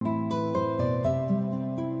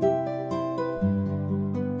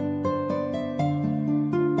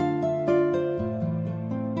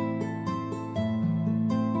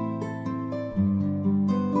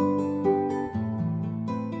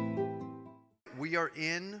We are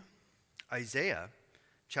in Isaiah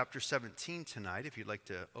chapter 17 tonight, if you'd like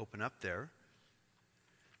to open up there.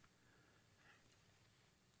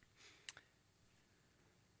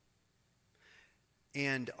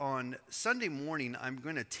 And on Sunday morning, I'm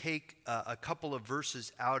going to take a couple of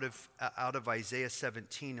verses out of Isaiah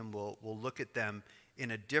 17, and we'll look at them in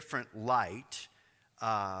a different light,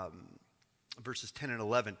 verses 10 and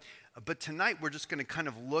 11. But tonight, we're just going to kind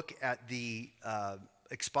of look at the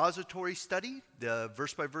expository study, the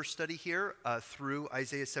verse-by-verse study here through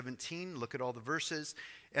Isaiah 17, look at all the verses.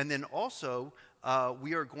 And then also,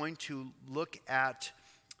 we are going to look at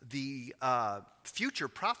the future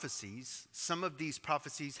prophecies. Some of these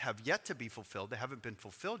prophecies have yet to be fulfilled. They haven't been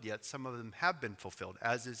fulfilled yet. Some of them have been fulfilled,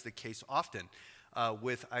 as is the case often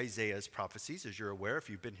with Isaiah's prophecies, as you're aware, if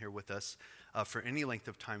you've been here with us for any length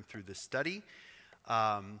of time through this study.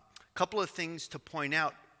 Couple of things to point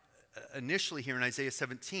out initially here in Isaiah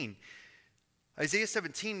 17. Isaiah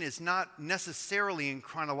 17 is not necessarily in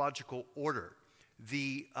chronological order.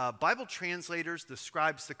 The Bible translators, the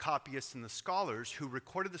scribes, the copyists, and the scholars who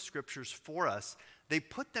recorded the scriptures for us, they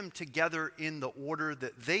put them together in the order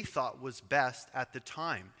that they thought was best at the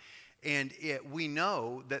time. And we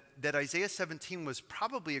know that Isaiah 17 was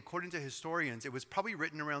probably, according to historians, it was probably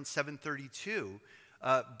written around 732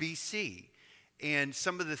 BC. And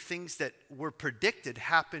some of the things that were predicted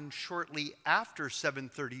happened shortly after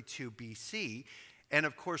 732 BC. And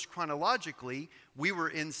of course, chronologically, we were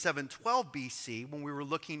in 712 BC when we were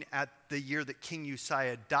looking at the year that King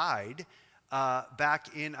Uzziah died, back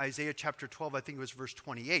in Isaiah chapter 12, I think it was verse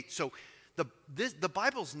 28. So the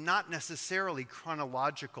Bible's not necessarily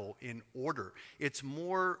chronological in order. It's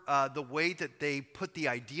more the way that they put the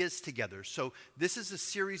ideas together. So this is a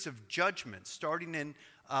series of judgments starting in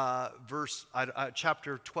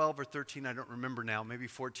chapter 12 or 13, I don't remember now, maybe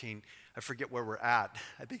 14. I forget where we're at.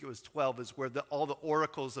 I think it was 12 is where all the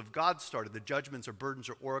oracles of God started. The judgments or burdens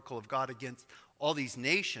or oracle of God against all these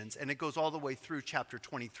nations. And it goes all the way through chapter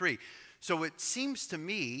 23. So it seems to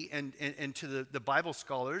me and to the Bible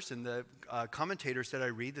scholars and the commentators that I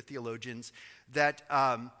read, the theologians, that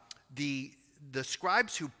the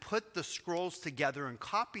scribes who put the scrolls together and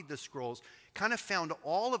copied the scrolls kind of found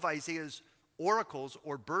all of Isaiah's oracles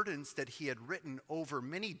or burdens that he had written over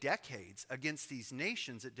many decades against these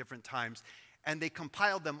nations at different times, and they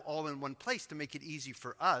compiled them all in one place to make it easy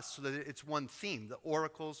for us so that it's one theme, the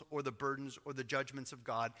oracles or the burdens or the judgments of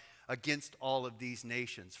God against all of these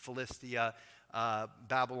nations, Philistia,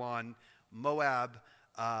 Babylon, Moab.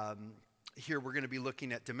 Here we're going to be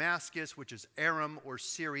looking at Damascus, which is Aram or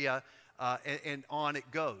Syria, and on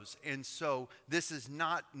it goes. And so this is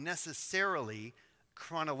not necessarily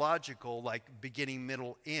chronological, like beginning,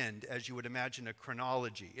 middle, end, as you would imagine a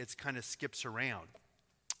chronology. It's kind of skips around.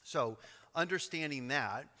 So understanding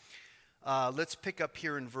that, let's pick up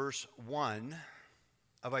here in verse 1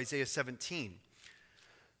 of Isaiah 17.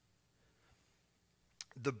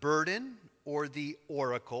 The burden or the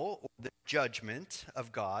oracle or the judgment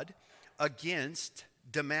of God against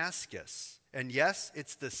Damascus. And yes,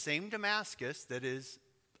 it's the same Damascus that is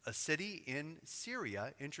a city in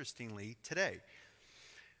Syria, interestingly, today.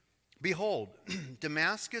 Behold,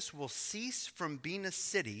 Damascus will cease from being a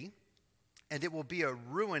city, and it will be a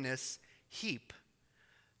ruinous heap.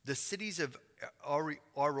 The cities of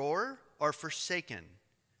Aroer are forsaken.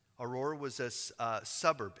 Aroer was a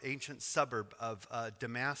suburb, ancient suburb of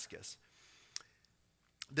Damascus.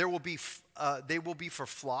 They will be for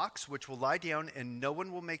flocks, which will lie down, and no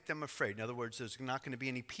one will make them afraid. In other words, there's not going to be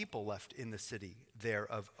any people left in the city there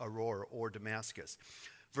of Aroer or Damascus.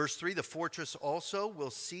 Verse 3, the fortress also will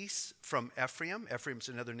cease from Ephraim. Ephraim's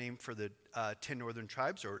another name for the 10 northern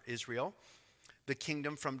tribes, or Israel. The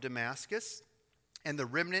kingdom from Damascus, and the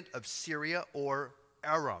remnant of Syria, or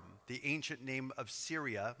Aram. The ancient name of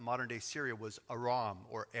Syria, modern-day Syria, was Aram,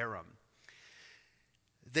 or Aram.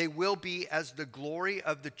 They will be as the glory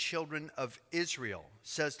of the children of Israel,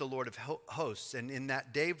 says the Lord of hosts. And in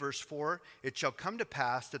that day, verse 4, it shall come to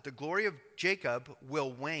pass that the glory of Jacob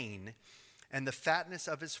will wane, and the fatness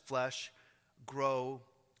of his flesh grow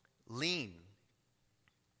lean.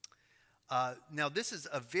 Now, this is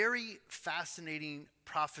a very fascinating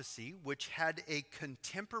prophecy, which had a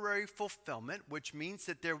contemporary fulfillment, which means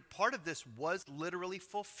that part of this was literally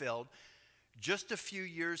fulfilled just a few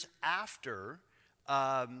years after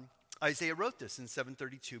Isaiah wrote this in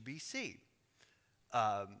 732 BC.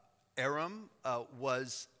 Aram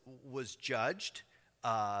was judged.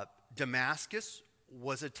 Damascus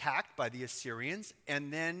was attacked by the Assyrians,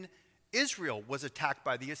 and then Israel was attacked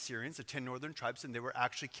by the Assyrians, the 10 northern tribes, and they were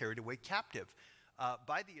actually carried away captive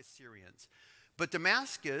by the Assyrians. But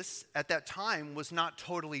Damascus at that time was not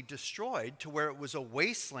totally destroyed to where it was a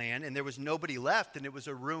wasteland and there was nobody left and it was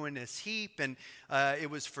a ruinous heap and it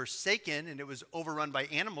was forsaken and it was overrun by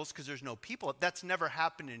animals because there's no people. That's never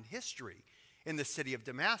happened in history in the city of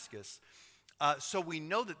Damascus. So we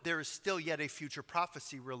know that there is still yet a future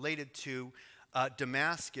prophecy related to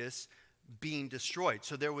Damascus being destroyed.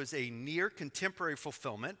 So there was a near contemporary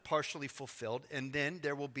fulfillment, partially fulfilled, and then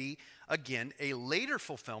there will be, again, a later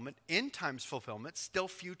fulfillment, end times fulfillment, still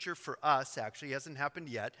future for us, actually, hasn't happened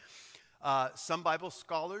yet. Some Bible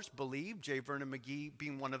scholars believe, J. Vernon McGee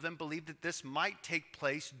being one of them, believe that this might take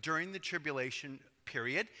place during the tribulation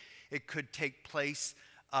period. It could take place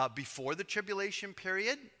before the tribulation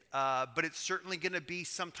period, but it's certainly going to be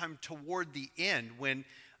sometime toward the end when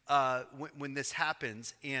this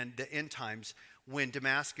happens and the end times, when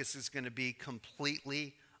Damascus is going to be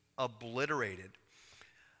completely obliterated.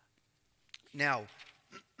 Now,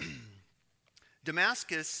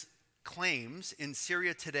 Damascus claims in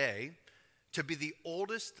Syria today to be the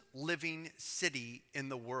oldest living city in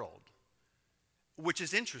the world, which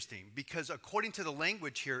is interesting because according to the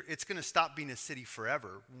language here, it's going to stop being a city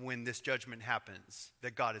forever when this judgment happens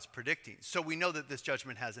that God is predicting. So we know that this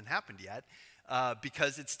judgment hasn't happened yet.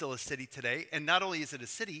 Because it's still a city today. And not only is it a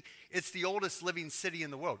city, it's the oldest living city in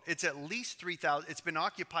the world. It's at least 3,000, it's been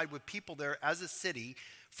occupied with people there as a city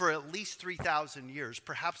for at least 3,000 years,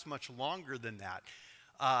 perhaps much longer than that.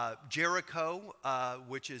 Jericho,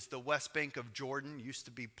 which is the west bank of Jordan, used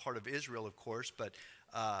to be part of Israel, of course, but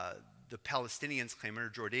the Palestinians claim it, or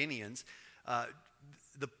Jordanians.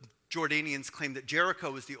 The Jordanians claim that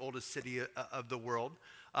Jericho is the oldest city of the world.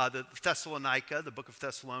 The Thessalonica, the book of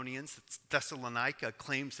Thessalonians, Thessalonica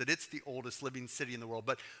claims that it's the oldest living city in the world.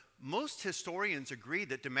 But most historians agree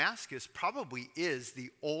that Damascus probably is the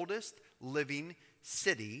oldest living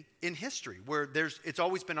city in history, where it's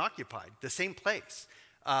always been occupied, the same place.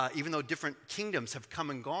 Even though different kingdoms have come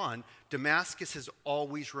and gone, Damascus has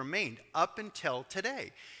always remained up until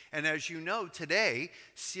today. And as you know, today,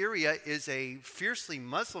 Syria is a fiercely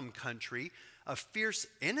Muslim country, a fierce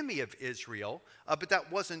enemy of Israel, but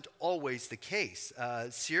that wasn't always the case.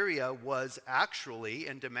 Syria was actually,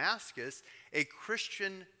 in Damascus, a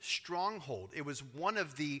Christian stronghold. It was one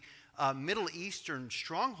of the Middle Eastern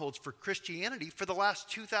strongholds for Christianity for the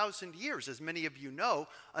last 2,000 years, as many of you know,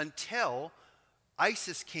 until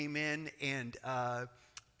ISIS came in and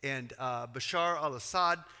Bashar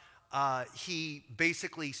al-Assad, he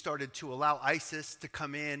basically started to allow ISIS to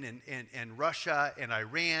come in and Russia and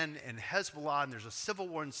Iran and Hezbollah, and there's a civil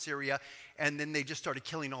war in Syria, and then they just started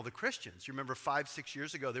killing all the Christians. You remember 5-6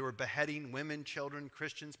 years ago, they were beheading women, children,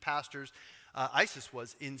 Christians, pastors. ISIS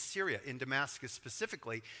was in Syria, in Damascus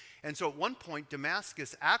specifically. And so at one point,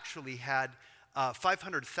 Damascus actually had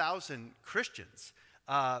 500,000 Christians.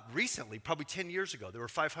 Recently, probably 10 years ago, there were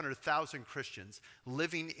 500,000 Christians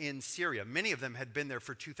living in Syria. Many of them had been there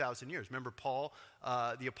for 2,000 years. Remember Paul,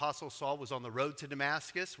 the apostle Saul, was on the road to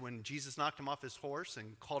Damascus when Jesus knocked him off his horse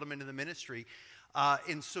and called him into the ministry.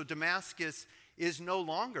 And so Damascus is no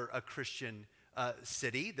longer a Christian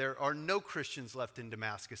city. There are no Christians left in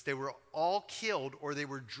Damascus. They were all killed or they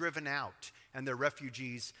were driven out, and they're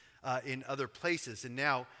refugees in other places. And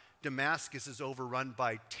now Damascus is overrun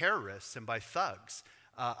by terrorists and by thugs.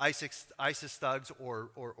 ISIS thugs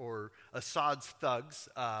or Assad's thugs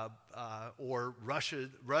or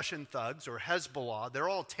Russian thugs or Hezbollah, they're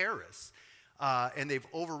all terrorists. And they've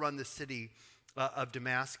overrun the city of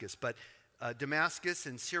Damascus. But Damascus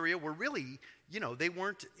and Syria were really, they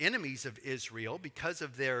weren't enemies of Israel because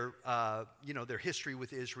of their history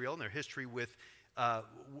with Israel and their history with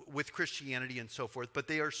Christianity and so forth. But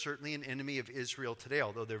they are certainly an enemy of Israel today,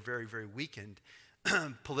 although they're very, very weakened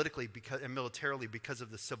politically and militarily because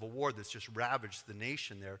of the civil war that's just ravaged the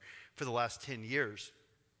nation there for the last 10 years.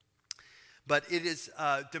 But it is,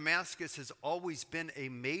 Damascus has always been a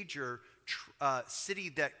major city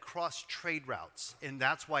that crossed trade routes, and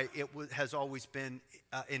that's why it has always been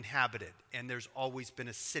inhabited, and there's always been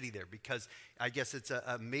a city there, because I guess it's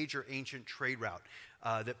a major ancient trade route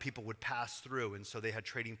that people would pass through, and so they had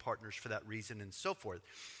trading partners for that reason and so forth.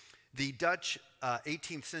 The Dutch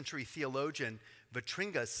 18th century theologian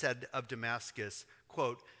Vitringa said of Damascus,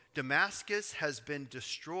 quote, "Damascus has been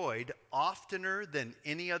destroyed oftener than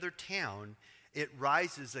any other town. It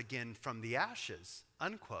rises again from the ashes,"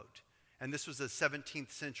 unquote. And this was a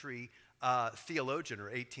 17th century theologian, or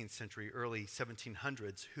 18th century, early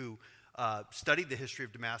 1700s, who studied the history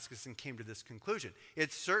of Damascus and came to this conclusion.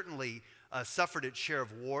 It certainly suffered its share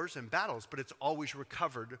of wars and battles, but it's always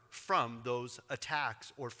recovered from those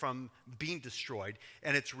attacks or from being destroyed,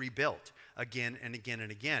 and it's rebuilt again and again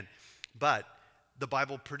and again. But The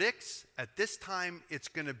Bible predicts at this time it's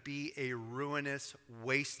going to be a ruinous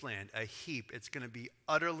wasteland, a heap. It's going to be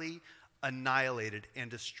utterly annihilated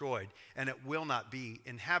and destroyed, and it will not be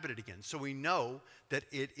inhabited again. So we know that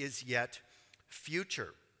it is yet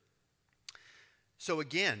future. So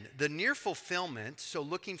again, the near fulfillment, so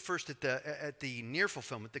looking first at the near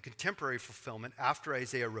fulfillment, the contemporary fulfillment after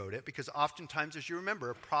Isaiah wrote it, because oftentimes, as you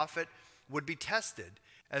remember, a prophet would be tested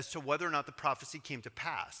as to whether or not the prophecy came to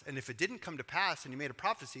pass. And if it didn't come to pass and he made a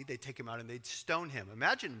prophecy, they'd take him out and they'd stone him.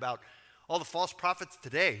 Imagine about all the false prophets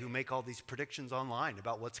today who make all these predictions online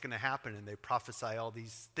about what's going to happen, and they prophesy all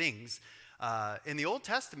these things. In the Old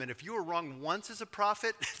Testament, if you were wrong once as a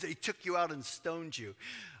prophet, they took you out and stoned you.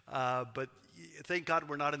 But thank God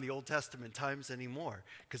we're not in the Old Testament times anymore,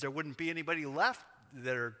 because there wouldn't be anybody left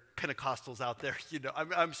that are Pentecostals out there. You know,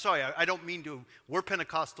 I'm sorry, I don't mean to. We're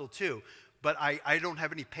Pentecostal too. But I don't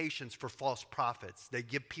have any patience for false prophets. They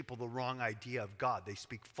give people the wrong idea of God. They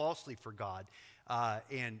speak falsely for God.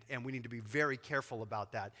 And we need to be very careful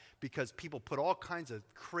about that, because people put all kinds of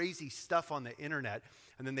crazy stuff on the internet,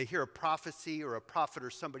 and then they hear a prophecy or a prophet or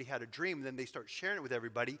somebody had a dream, and then they start sharing it with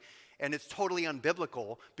everybody, and it's totally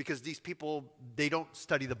unbiblical, because these people, they don't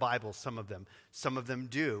study the Bible, some of them. Some of them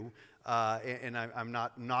do, and I'm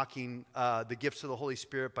not knocking the gifts of the Holy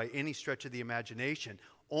Spirit by any stretch of the imagination.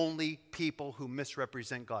 Only people who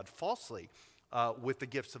misrepresent God falsely with the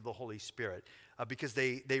gifts of the Holy Spirit, because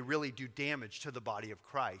they really do damage to the body of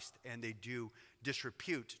Christ, and they do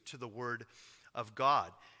disrepute to the word of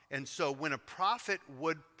God. And so when a prophet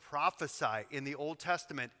would prophesy in the Old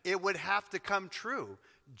Testament, it would have to come true,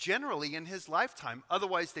 generally in his lifetime.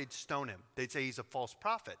 Otherwise, they'd stone him. They'd say he's a false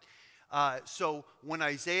prophet. So when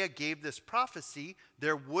Isaiah gave this prophecy,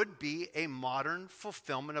 there would be a modern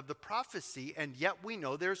fulfillment of the prophecy, and yet we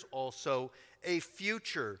know there's also a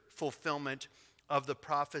future fulfillment of the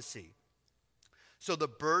prophecy. So the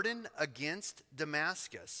burden against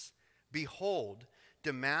Damascus, behold,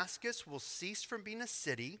 Damascus will cease from being a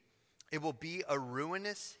city. It will be a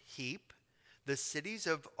ruinous heap. The cities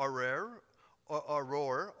of Aroer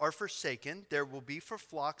are forsaken. There will be for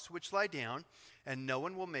flocks which lie down, and no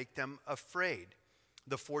one will make them afraid.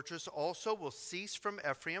 The fortress also will cease from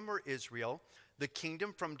Ephraim or Israel, the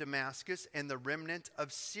kingdom from Damascus, and the remnant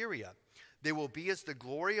of Syria. They will be as the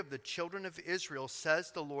glory of the children of Israel,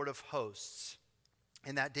 says the Lord of hosts.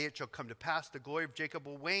 In that day it shall come to pass, the glory of Jacob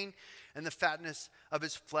will wane, and the fatness of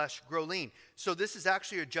his flesh grow lean. So this is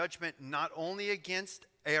actually a judgment not only against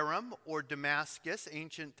Aram or Damascus,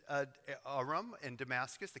 ancient Aram and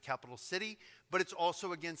Damascus, the capital city, but it's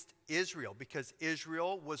also against Israel, because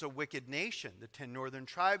Israel was a wicked nation. The 10 northern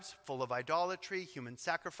tribes, full of idolatry, human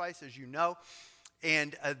sacrifice, as you know.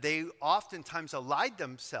 And they oftentimes allied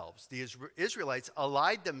themselves, the Israelites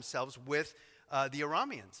allied themselves with the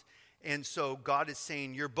Arameans. And so God is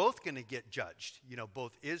saying, you're both going to get judged. You know,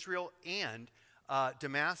 both Israel and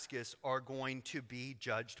Damascus are going to be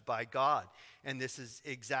judged by God. And this is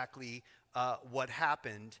exactly what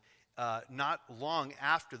happened not long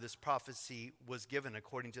after this prophecy was given,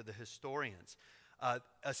 according to the historians.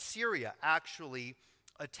 Assyria actually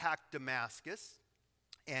attacked Damascus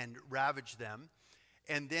and ravaged them.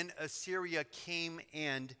 And then Assyria came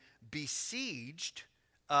and besieged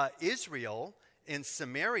Israel in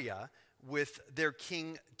Samaria with their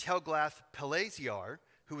king Tiglath-Pileser,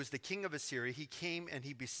 who was the king of Assyria. He came and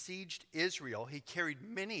he besieged Israel. He carried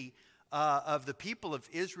many of the people of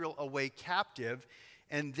Israel away captive.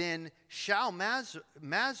 And then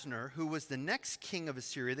Shalmaneser, who was the next king of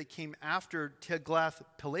Assyria that came after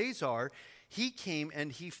Tiglath-Pileser, he came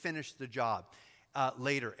and he finished the job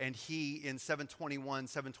later. And he, in 721,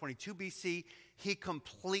 722 BC, he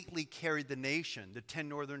completely carried the nation, the 10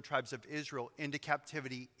 northern tribes of Israel, into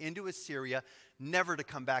captivity, into Assyria, never to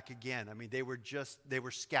come back again. I mean, they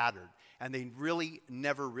were scattered, and they really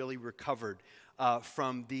never really recovered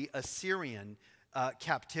from the Assyrian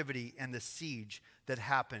captivity and the siege that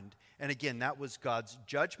happened. And again, that was God's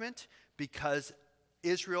judgment, because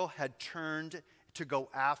Israel had turned to go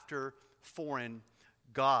after foreign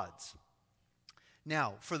gods.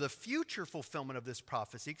 Now, for the future fulfillment of this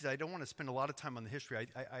prophecy, because I don't want to spend a lot of time on the history,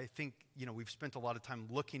 I think, you know, we've spent a lot of time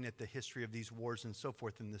looking at the history of these wars and so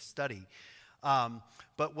forth in this study.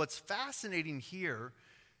 But what's fascinating here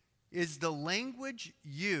is the language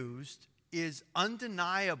used is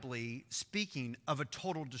undeniably speaking of a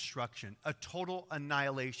total destruction, a total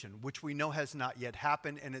annihilation, which we know has not yet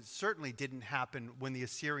happened, and it certainly didn't happen when the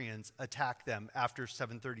Assyrians attacked them after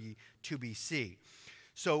 732 BC.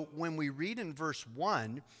 So when we read in verse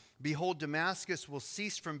 1, behold, Damascus will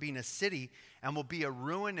cease from being a city and will be a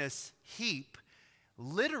ruinous heap.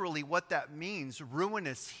 Literally what that means,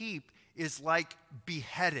 ruinous heap, is like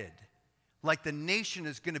beheaded, like the nation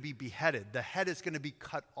is going to be beheaded. The head is going to be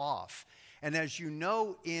cut off. And as you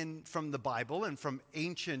know from the Bible and from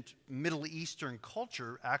ancient Middle Eastern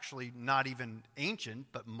culture, actually not even ancient,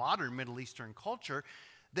 but modern Middle Eastern culture,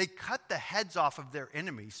 they cut the heads off of their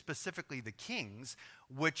enemies, specifically the kings,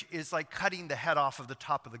 which is like cutting the head off of the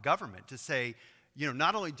top of the government to say,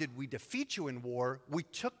 not only did we defeat you in war, we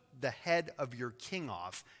took the head of your king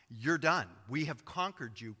off. You're done. We have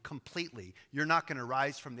conquered you completely. You're not going to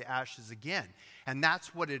rise from the ashes again. And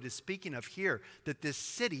that's what it is speaking of here, that this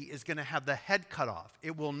city is going to have the head cut off.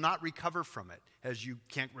 It will not recover from it, as you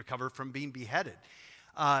can't recover from being beheaded.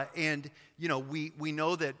 We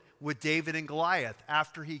know that with David and Goliath,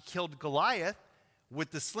 after he killed Goliath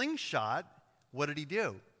with the slingshot, what did he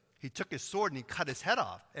do? He took his sword and he cut his head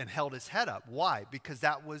off and held his head up. Why? Because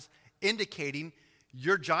that was indicating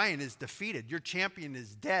your giant is defeated. Your champion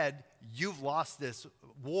is dead. You've lost this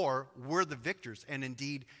war. We're the victors. And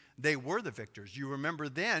indeed, they were the victors. You remember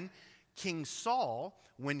then, King Saul,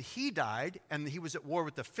 when he died and he was at war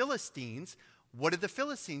with the Philistines, what did the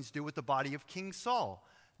Philistines do with the body of King Saul?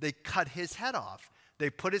 They cut his head off.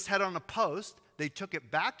 They put his head on a post. They took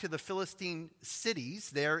it back to the Philistine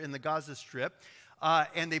cities there in the Gaza Strip.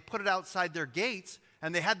 And they put it outside their gates,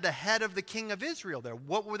 and they had the head of the king of Israel there.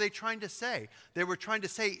 What were they trying to say? They were trying to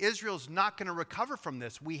say, Israel's not going to recover from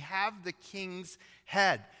this. We have the king's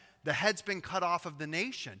head. The head's been cut off of the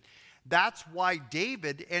nation. That's why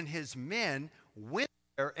David and his men went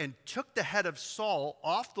there and took the head of Saul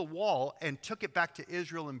off the wall and took it back to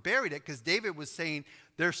Israel and buried it, because David was saying,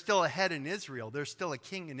 there's still a head in Israel. There's still a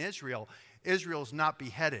king in Israel. Israel's not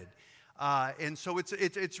beheaded. And so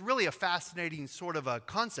it's really a fascinating sort of a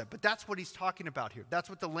concept, but that's what he's talking about here.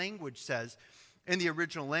 That's what the language says in the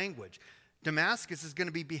original language. Damascus is going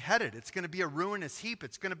to be beheaded. It's going to be a ruinous heap.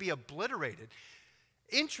 It's going to be obliterated.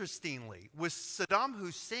 Interestingly, with Saddam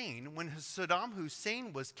Hussein, when Saddam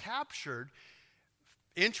Hussein was captured,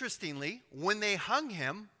 interestingly, when they hung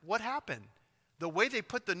him, what happened? The way they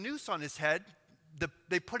put the noose on his head,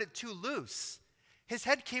 they put it too loose. His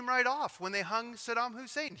head came right off when they hung Saddam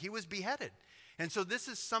Hussein. He was beheaded. And so this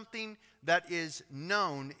is something that is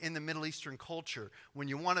known in the Middle Eastern culture. When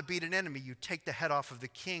you want to beat an enemy, you take the head off of the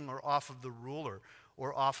king or off of the ruler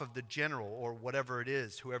or off of the general or whatever it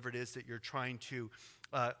is, whoever it is that you're trying to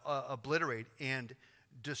obliterate and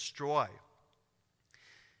destroy.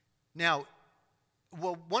 Now,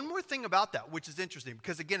 one more thing about that, which is interesting,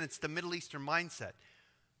 because again, it's the Middle Eastern mindset.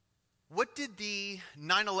 What did the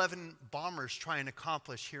 9/11 bombers try and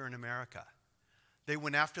accomplish here in America? They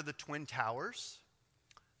went after the Twin Towers.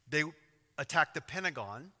 They attacked the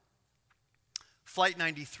Pentagon. Flight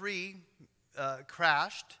 93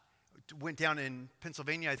 crashed, went down in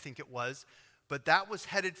Pennsylvania, I think it was, but that was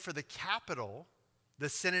headed for the Capitol, the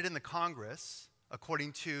Senate and the Congress,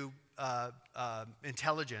 according to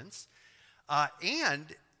intelligence.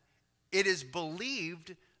 And it is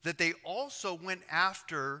believed that they also went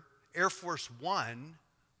after Air Force One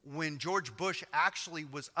when George Bush actually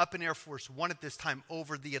was up in Air Force One at this time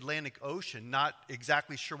over the Atlantic Ocean, not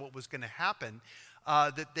exactly sure what was going to happen,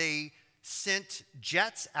 that they sent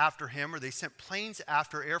jets after him, or they sent planes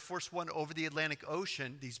after Air Force One over the Atlantic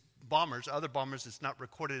Ocean, these bombers, other bombers, it's not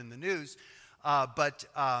recorded in the news,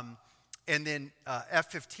 and then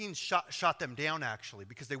F-15s shot them down, actually,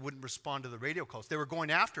 because they wouldn't respond to the radio calls. They were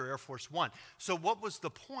going after Air Force One. So what was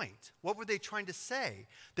the point? What were they trying to say?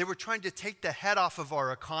 They were trying to take the head off of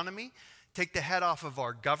our economy, take the head off of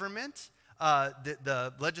our government,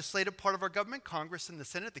 the legislative part of our government, Congress and the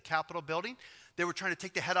Senate, the Capitol building. They were trying to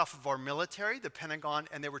take the head off of our military, the Pentagon,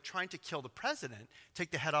 and they were trying to kill the president,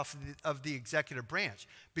 take the head off of the executive branch,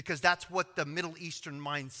 because that's what the Middle Eastern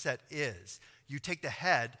mindset is. You take the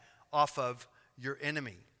head off of your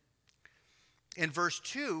enemy. In verse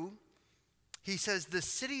 2, he says, the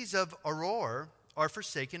cities of Aroer are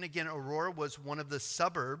forsaken. Again, Aroer was one of the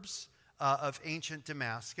suburbs of ancient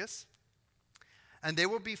Damascus. And they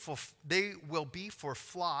will be for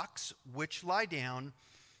flocks which lie down,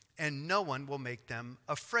 and no one will make them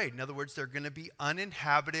afraid. In other words, they're going to be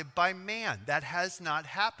uninhabited by man. That has not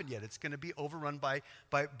happened yet. It's going to be overrun by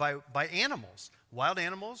animals, wild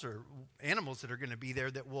animals, or animals that are going to be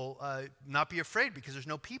there that will not be afraid because there's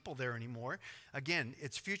no people there anymore. Again,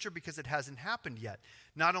 it's future because it hasn't happened yet.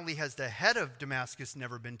 Not only has the head of Damascus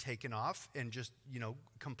never been taken off and just,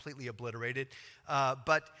 completely obliterated,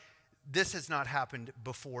 but this has not happened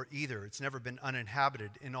before either. It's never been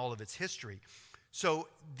uninhabited in all of its history. So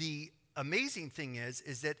the amazing thing is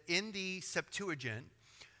that in the Septuagint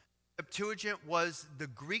was the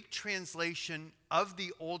Greek translation of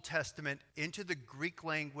the Old Testament into the Greek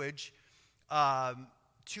language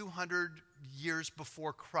 200 years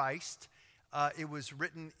before Christ. It was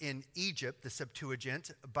written in Egypt, the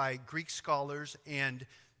Septuagint, by Greek scholars and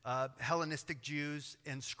Hellenistic Jews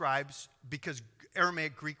and scribes, because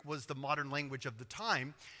Aramaic Greek was the modern language of the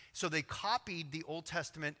time. So they copied the Old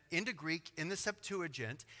Testament into Greek in the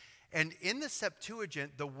Septuagint. And in the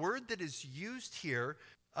Septuagint, the word that is used here,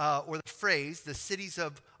 or the phrase, the cities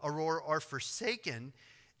of Aroer are forsaken,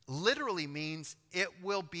 literally means it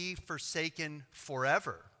will be forsaken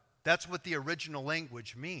forever. That's what the original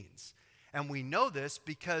language means. And we know this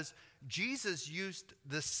because Jesus used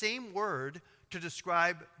the same word to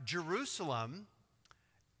describe Jerusalem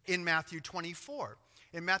in Matthew 24.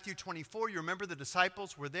 In Matthew 24, you remember the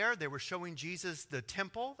disciples were there. They were showing Jesus the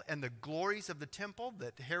temple and the glories of the temple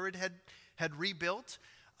that Herod had rebuilt.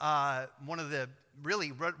 One of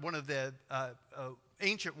the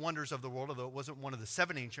ancient wonders of the world, although it wasn't one of the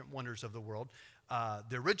 7 ancient wonders of the world.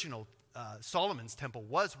 The original Solomon's temple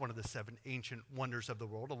was one of the 7 ancient wonders of the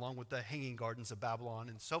world, along with the Hanging Gardens of Babylon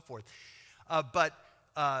and so forth. But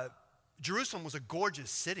Jerusalem was a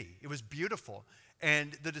gorgeous city. It was beautiful.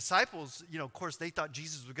 And the disciples, of course, they thought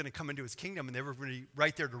Jesus was going to come into his kingdom and they were going to be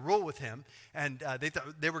right there to rule with him. And they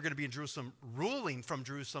thought they were going to be in Jerusalem, ruling from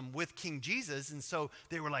Jerusalem with King Jesus. And so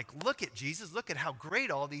they were like, look at Jesus, look at how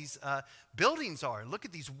great all these buildings are. Look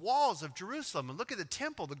at these walls of Jerusalem and look at the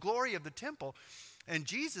temple, the glory of the temple. And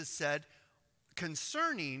Jesus said,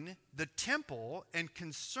 concerning the temple and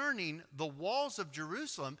concerning the walls of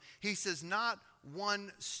Jerusalem, he says, not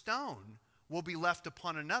one stone will be left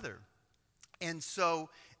upon another. And so,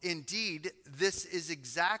 indeed, this is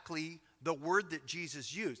exactly the word that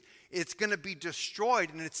Jesus used. It's going to be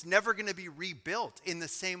destroyed and it's never going to be rebuilt in the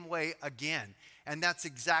same way again. And that's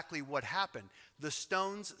exactly what happened. The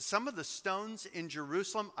stones, some of the stones in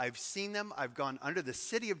Jerusalem, I've seen them. I've gone under the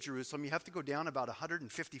city of Jerusalem. You have to go down about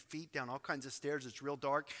 150 feet, down all kinds of stairs. It's real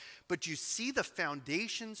dark. But you see the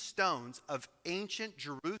foundation stones of ancient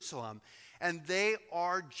Jerusalem, and they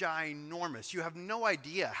are ginormous. You have no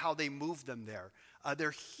idea how they moved them there. They're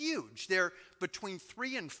huge. They're between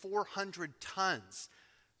 300 and 400 tons.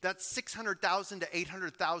 That's 600,000 to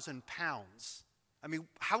 800,000 pounds. I mean,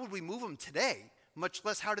 how would we move them today? Much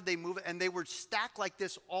less how did they move it? And they were stacked like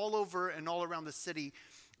this all over and all around the city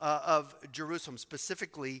of Jerusalem,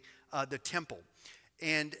 specifically the temple.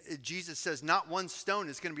 And Jesus says not one stone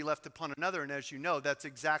is going to be left upon another. And as you know, that's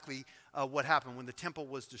exactly what happened when the temple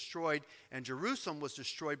was destroyed and Jerusalem was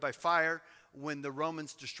destroyed by fire. When the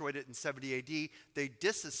Romans destroyed it in 70 AD, they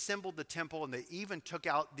disassembled the temple and they even took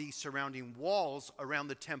out the surrounding walls around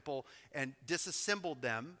the temple and disassembled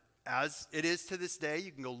them, as it is to this day.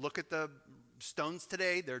 You can go look at the stones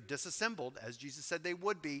today. They're disassembled, as Jesus said they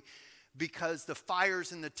would be, because the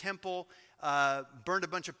fires in the temple burned a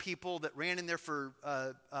bunch of people that ran in there for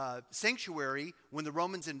sanctuary when the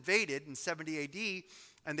Romans invaded in 70 AD.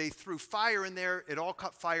 And they threw fire in there. It all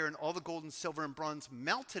caught fire, and all the gold and silver and bronze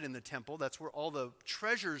melted in the temple. That's where all the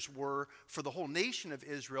treasures were for the whole nation of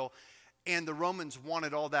Israel. And the Romans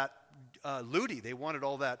wanted all that looty. They wanted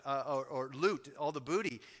all that, or loot, all the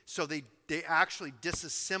booty. So they actually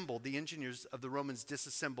disassembled, the engineers of the Romans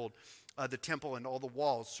disassembled the temple and all the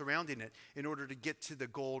walls surrounding it in order to get to the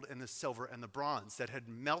gold and the silver and the bronze that had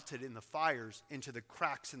melted in the fires into the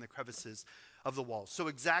cracks and the crevices of the walls. So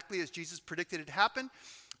exactly as Jesus predicted it happened,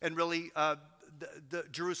 and really the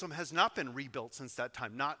Jerusalem has not been rebuilt since that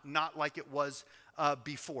time, not like it was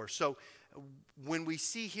before. So when we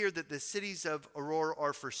see here that the cities of Aroer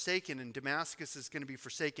are forsaken and Damascus is going to be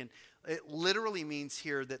forsaken, it literally means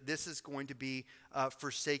here that this is going to be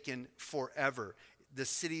forsaken forever. The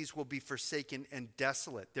cities will be forsaken and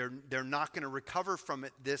desolate. They're not going to recover from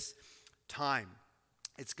it this time.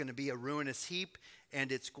 It's going to be a ruinous heap,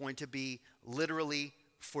 and it's going to be literally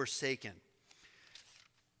forsaken.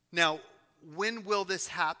 Now, when will this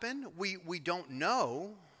happen? We don't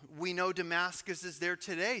know. We know Damascus is there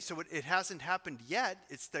today, so it hasn't happened yet.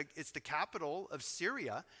 It's the capital of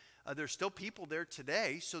Syria. There's still people there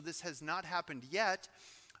today, so this has not happened yet.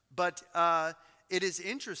 But it is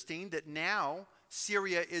interesting that now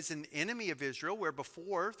Syria is an enemy of Israel, where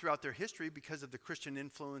before, throughout their history, because of the Christian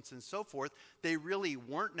influence and so forth, they really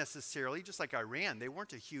weren't necessarily, just like Iran, they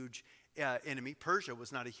weren't a huge enemy. Persia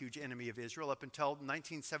was not a huge enemy of Israel up until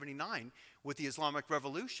 1979 with the Islamic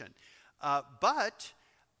Revolution. But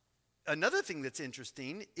another thing that's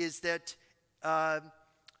interesting is that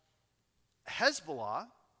Hezbollah,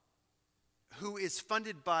 who is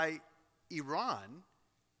funded by Iran,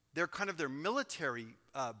 they're kind of their military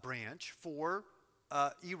branch for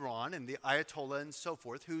Iran and the Ayatollah and so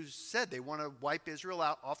forth, who said they want to wipe Israel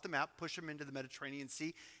out off the map, push them into the Mediterranean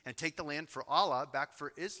Sea, and take the land for Allah, back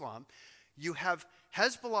for Islam. You have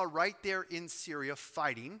Hezbollah right there in Syria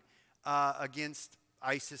fighting against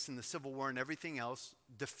ISIS and the civil war and everything else,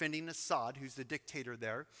 defending Assad, who's the dictator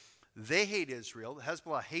there. They hate Israel.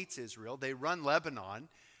 Hezbollah hates Israel. They run Lebanon,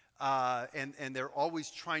 and they're always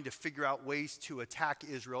trying to figure out ways to attack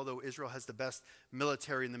Israel, though Israel has the best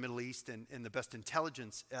military in the Middle East and the best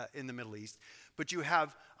intelligence in the Middle East. But you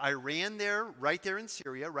have Iran there, right there in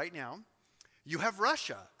Syria right now. You have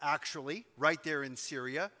Russia, actually, right there in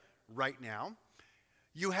Syria right now.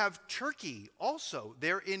 You have Turkey also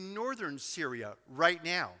there in northern Syria right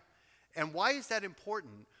now. And why is that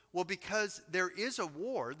important? Well, because there is a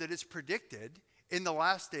war that is predicted in the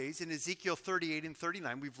last days in Ezekiel 38 and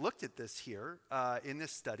 39. We've looked at this here in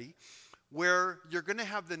this study, where you're going to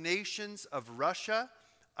have the nations of Russia,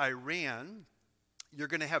 Iran, you're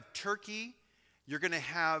going to have Turkey, you're going to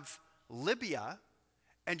have Libya,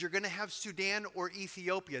 and you're going to have Sudan or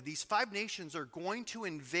Ethiopia. These 5 nations are going to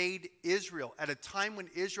invade Israel at a time when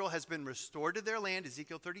Israel has been restored to their land,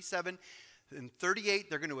 Ezekiel 37 and 38.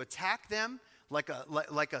 They're going to attack them like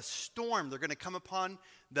a storm. They're going to come upon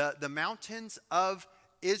the mountains of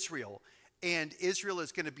Israel. And Israel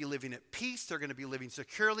is going to be living at peace. They're going to be living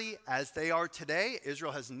securely as they are today.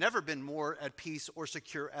 Israel has never been more at peace or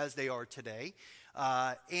secure as they are today.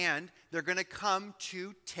 And they're going to come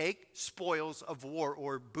to take spoils of war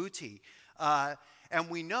or booty. And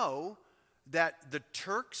we know that the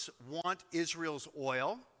Turks want Israel's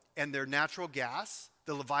oil and their natural gas,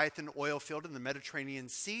 the Leviathan oil field in the Mediterranean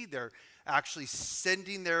Sea. They're actually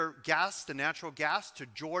sending their gas, the natural gas, to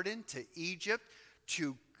Jordan, to Egypt,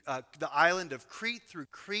 to the island of Crete, through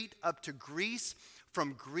Crete up to Greece.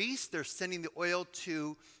 From Greece, they're sending the oil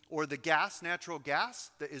to, or the gas, natural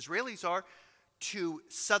gas, the Israelis are, to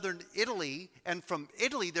southern Italy, and from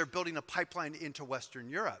Italy they're building a pipeline into Western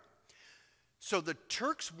Europe. So the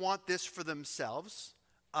Turks want this for themselves.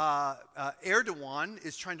 Erdogan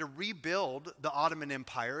is trying to rebuild the Ottoman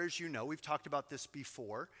Empire, as you know. We've talked about this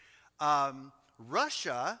before.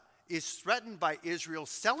 Russia is threatened by Israel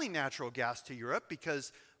selling natural gas to Europe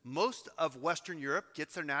because most of Western Europe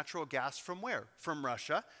gets their natural gas from where? From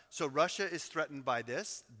Russia. So Russia is threatened by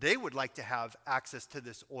this. They would like to have access to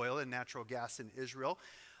this oil and natural gas in Israel.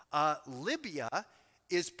 Libya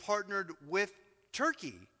is partnered with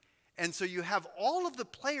Turkey. And so you have all of the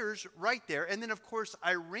players right there. And then, of course,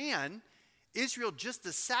 Iran. Israel just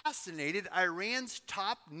assassinated Iran's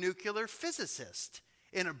top nuclear physicist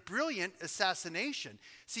in a brilliant assassination.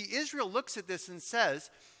 See, Israel looks at this and says,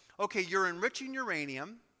 okay, you're enriching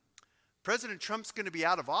uranium. President Trump's going to be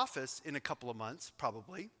out of office in a couple of months,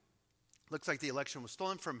 probably. Looks like the election was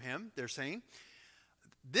stolen from him, they're saying.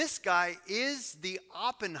 This guy is the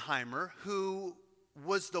Oppenheimer who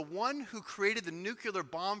was the one who created the nuclear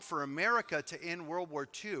bomb for America to end World War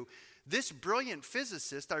II. This brilliant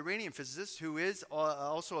physicist, Iranian physicist, who is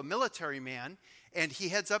also a military man, and he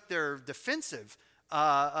heads up their defensive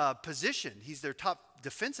position. He's their top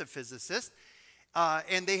defensive physicist.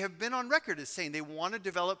 And they have been on record as saying they want to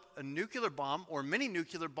develop a nuclear bomb or many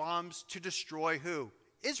nuclear bombs to destroy who?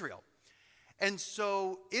 Israel. And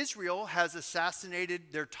so Israel has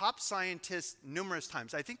assassinated their top scientists numerous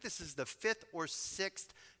times. I think this is the 5th or 6th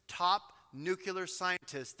top nuclear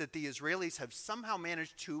scientist that the Israelis have somehow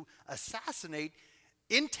managed to assassinate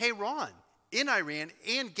in Tehran, in Iran,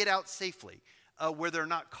 and get out safely where they're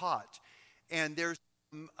not caught. And there's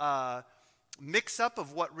some mix-up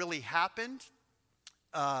of what really happened.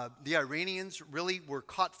 The Iranians really were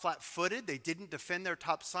caught flat-footed. They didn't defend their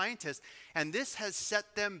top scientists. And this has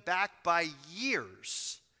set them back by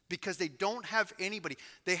years because they don't have anybody.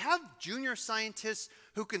 They have junior scientists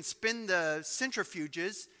who can spin the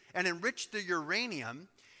centrifuges and enrich the uranium.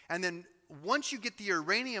 And then once you get the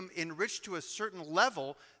uranium enriched to a certain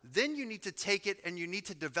level, then you need to take it and you need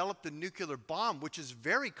to develop the nuclear bomb, which is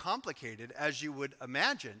very complicated, as you would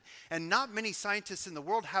imagine. And not many scientists in the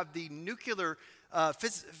world have the nuclear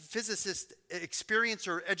physicist experience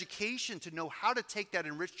or education to know how to take that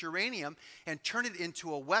enriched uranium and turn it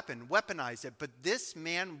into a weapon, weaponize it. But this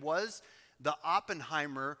man was the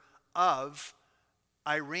Oppenheimer of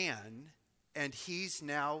Iran, and he's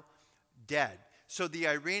now dead. So the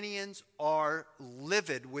Iranians are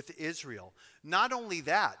livid with Israel. Not only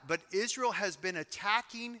that, but Israel has been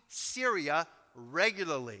attacking Syria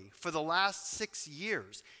regularly for the last 6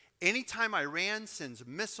 years. Anytime Iran sends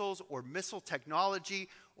missiles or missile technology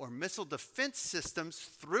or missile defense systems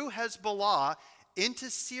through Hezbollah into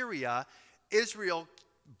Syria, Israel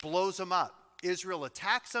blows them up. Israel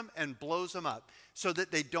attacks them and blows them up so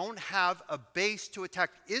that they don't have a base to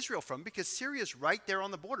attack Israel from, because Syria is right there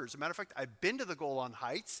on the border. As a matter of fact, I've been to the Golan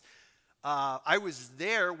Heights. I was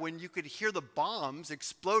there when you could hear the bombs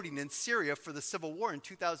exploding in Syria for the civil war in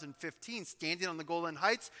 2015, standing on the Golan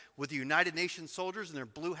Heights with the United Nations soldiers in their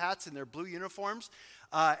blue hats and their blue uniforms,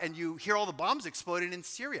 and you hear all the bombs exploding in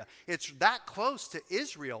Syria. It's that close to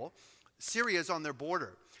Israel. Syria is on their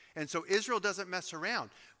border. And so Israel doesn't mess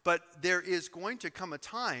around. But there is going to come a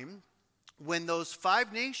time when those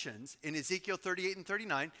 5 nations in Ezekiel 38 and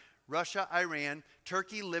 39, Russia, Iran,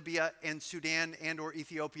 Turkey, Libya, and Sudan and or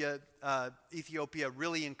Ethiopia. Ethiopia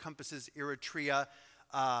really encompasses Eritrea,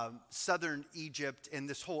 southern Egypt, and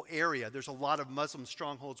this whole area. There's a lot of Muslim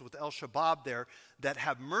strongholds with Al-Shabaab there that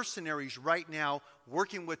have mercenaries right now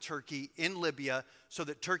working with Turkey in Libya so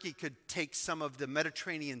that Turkey could take some of the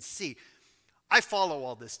Mediterranean Sea. I follow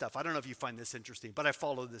all this stuff. I don't know if you find this interesting, but I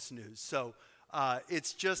follow this news. So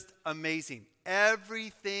it's just amazing.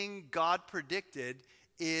 Everything God predicted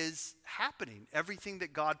is happening. Everything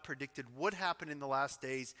that God predicted would happen in the last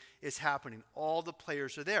days is happening. All the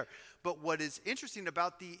players are there. But what is interesting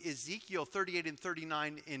about the Ezekiel 38 and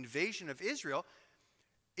 39 invasion of Israel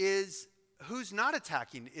is who's not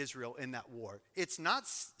attacking Israel in that war. It's not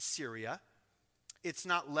Syria. It's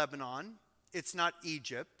not Lebanon. It's not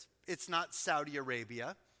Egypt. It's not Saudi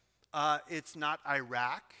Arabia. It's not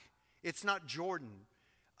Iraq. It's not Jordan.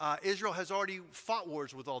 Israel has already fought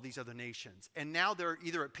wars with all these other nations, and now they're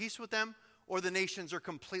either at peace with them or the nations are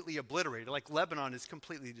completely obliterated, like Lebanon is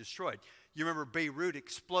completely destroyed. You remember Beirut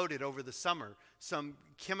exploded over the summer. Some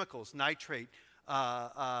chemicals, nitrate,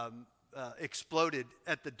 exploded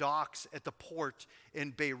at the docks at the port in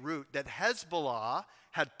Beirut that Hezbollah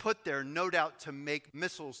had put there, no doubt, to make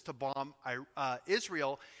missiles to bomb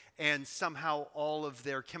Israel. And somehow all of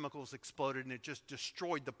their chemicals exploded, and it just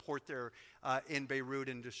destroyed the port there in Beirut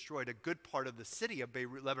and destroyed a good part of the city of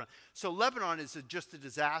Beirut, Lebanon. So Lebanon is just a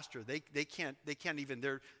disaster. They can't even,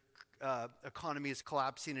 their economy is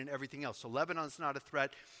collapsing and everything else. So Lebanon's not a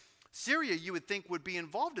threat. Syria, you would think, would be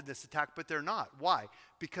involved in this attack, but they're not. Why?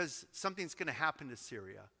 Because something's going to happen to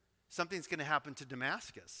Syria. Something's going to happen to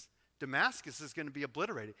Damascus. Damascus is going to be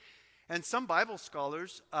obliterated. And some Bible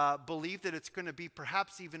scholars believe that it's going to be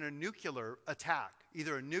perhaps even a nuclear attack,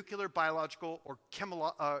 either a nuclear, biological, or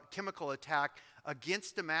chemical attack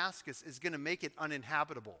against Damascus is going to make it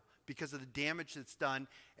uninhabitable because of the damage that's done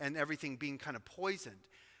and everything being kind of poisoned.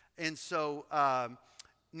 And so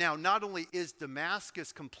now not only is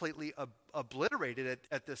Damascus completely obliterated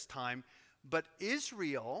at this time, but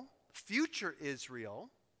Israel, future Israel,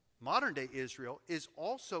 modern-day Israel, is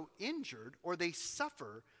also injured, or they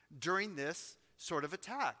suffer during this sort of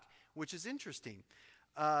attack, which is interesting.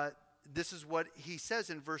 This is what he says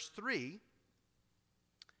in verse 3,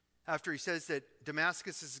 after he says that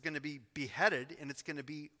Damascus is going to be beheaded and it's going to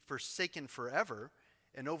be forsaken forever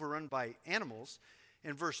and overrun by animals.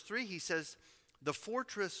 In verse 3, he says, the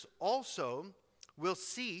fortress also will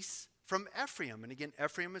cease from Ephraim. And again,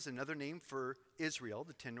 Ephraim is another name for Israel,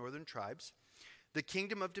 the 10 northern tribes. The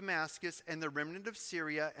kingdom of Damascus and the remnant of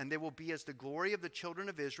Syria, and they will be as the glory of the children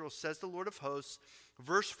of Israel, says the Lord of hosts.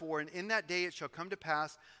 Verse 4, and in that day it shall come to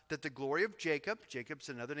pass that the glory of Jacob, Jacob's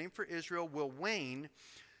another name for Israel, will wane,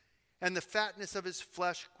 and the fatness of his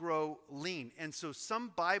flesh grow lean. And so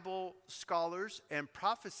some Bible scholars and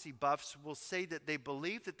prophecy buffs will say that they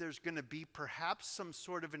believe that there's going to be perhaps some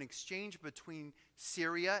sort of an exchange between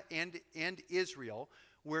Syria and Israel,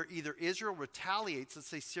 where either Israel retaliates, let's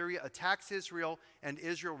say Syria attacks Israel and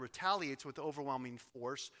Israel retaliates with overwhelming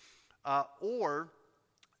force, or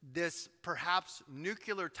this perhaps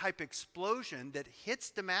nuclear type explosion that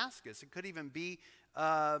hits Damascus. It could even be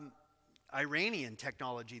Iranian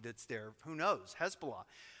technology that's there, who knows, Hezbollah,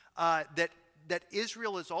 that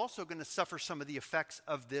Israel is also going to suffer some of the effects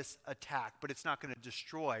of this attack, but it's not going to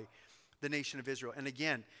destroy the nation of Israel. And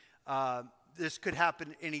again, this could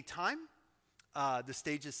happen anytime. The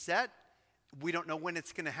stage is set. We don't know when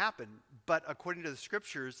it's going to happen, but according to the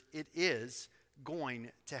scriptures, it is going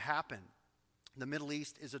to happen. The Middle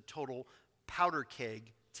East is a total powder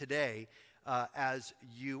keg today, as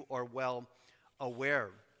you are well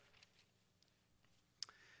aware.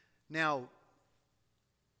 Now,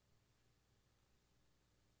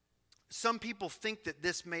 some people think that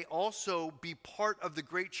this may also be part of the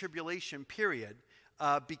Great Tribulation period,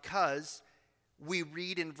 because we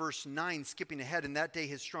read in verse 9, skipping ahead, in that day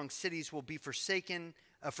his strong cities will be forsaken,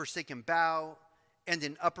 a forsaken bough, and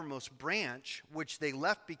an uppermost branch, which they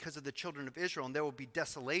left because of the children of Israel, and there will be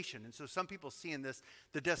desolation. And so some people see in this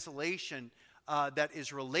the desolation that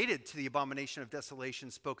is related to the abomination of desolation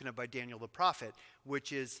spoken of by Daniel the prophet,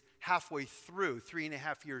 which is halfway through,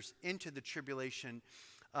 3.5 years into the tribulation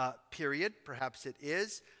period. Perhaps it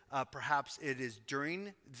is. Perhaps it is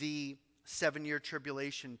during the 7-year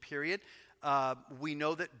tribulation period. We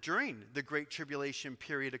know that during the Great Tribulation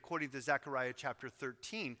period, according to Zechariah chapter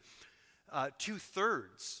 13,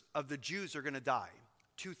 2/3 of the Jews are going to die.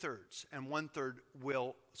 2/3, and 1/3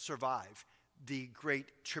 will survive the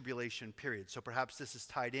Great Tribulation period. So perhaps this is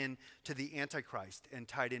tied in to the Antichrist and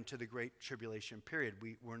tied into the Great Tribulation period.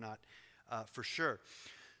 We're not for sure.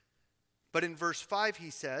 But in verse 5 he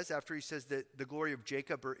says, after he says that the glory of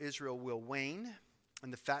Jacob or Israel will wane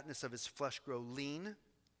and the fatness of his flesh grow lean,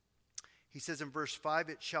 he says in verse 5,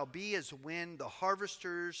 it shall be as when the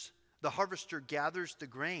harvester gathers the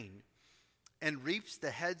grain and reaps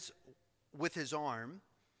the heads with his arm.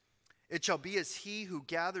 It shall be as he who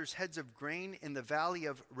gathers heads of grain in the valley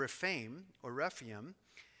of Rephaim or Rephaim.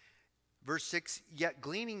 Verse 6, yet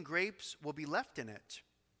gleaning grapes will be left in it,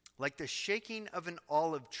 like the shaking of an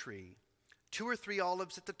olive tree. 2 or 3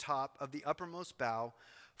 olives at the top of the uppermost bough,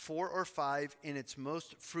 4 or 5 in its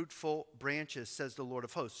most fruitful branches, says the Lord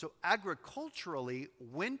of hosts. So agriculturally,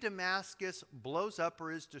 when Damascus blows up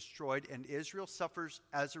or is destroyed and Israel suffers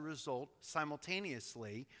as a result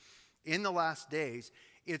simultaneously in the last days,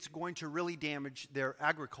 it's going to really damage their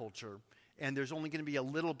agriculture. And there's only going to be a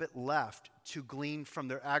little bit left to glean from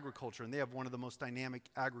their agriculture. And they have one of the most dynamic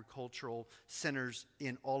agricultural centers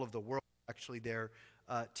in all of the world, actually, there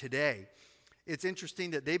today. It's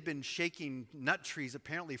interesting that they've been shaking nut trees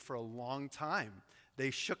apparently for a long time.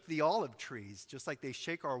 They shook the olive trees, just like they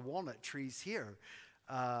shake our walnut trees here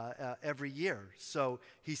every year. So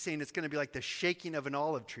he's saying it's going to be like the shaking of an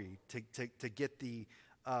olive tree to get the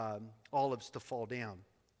olives to fall down.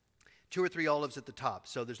 2 or 3 olives at the top,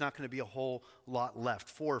 so there's not going to be a whole lot left.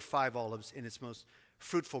 4 or 5 olives in its most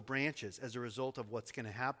fruitful branches as a result of what's going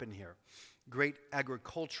to happen here. Great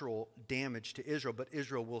agricultural damage to Israel, but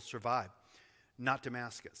Israel will survive, not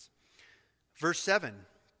Damascus. Verse 7,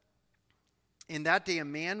 in that day a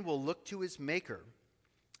man will look to his Maker,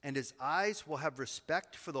 and his eyes will have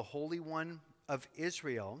respect for the Holy One of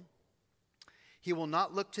Israel. He will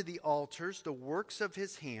not look to the altars, the works of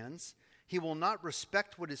his hands. He will not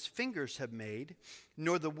respect what his fingers have made,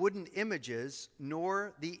 nor the wooden images,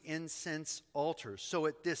 nor the incense altars. So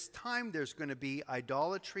at this time, there's going to be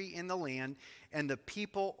idolatry in the land, and the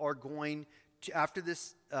people are going to, after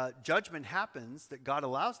this judgment happens, that God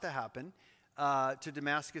allows to happen to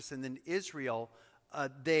Damascus and then Israel,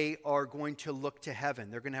 they are going to look to heaven.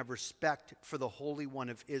 They're going to have respect for the Holy One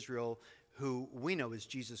of Israel, who we know is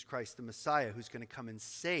Jesus Christ, the Messiah, who's going to come and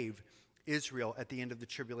save Israel at the end of the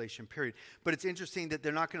tribulation period. But it's interesting that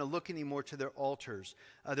they're not going to look anymore to their altars.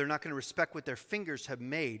 They're not going to respect what their fingers have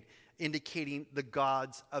made, indicating the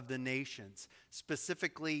gods of the nations,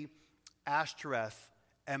 specifically Ashtoreth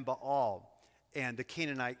and Baal, and the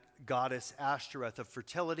Canaanite goddess Ashtoreth of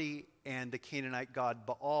fertility, and the Canaanite god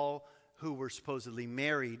Baal, who were supposedly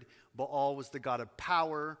married. Baal was the god of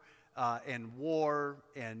power and war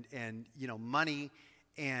and money,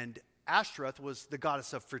 and Ashtoreth was the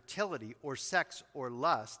goddess of fertility or sex or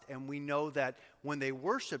lust. And we know that when they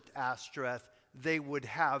worshipped Ashtoreth, they would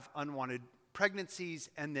have unwanted pregnancies,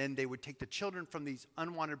 and then they would take the children from these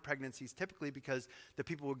unwanted pregnancies, typically because the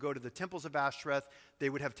people would go to the temples of Ashtoreth. They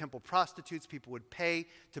would have temple prostitutes. People would pay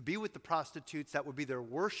to be with the prostitutes. That would be their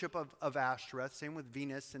worship of Ashtoreth. Same with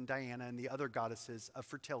Venus and Diana and the other goddesses of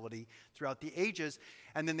fertility throughout the ages.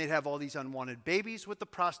 And then they'd have all these unwanted babies with the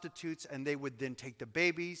prostitutes, and they would then take the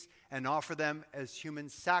babies and offer them as human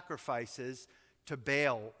sacrifices to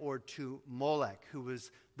Baal or to Molech, who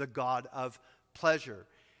was the god of pleasure.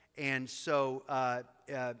 And so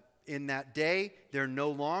in that day, they're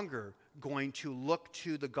no longer going to look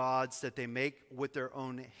to the gods that they make with their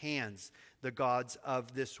own hands, the gods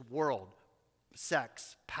of this world,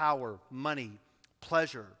 sex, power, money,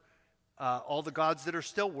 pleasure, all the gods that are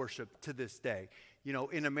still worshipped to this day. You know,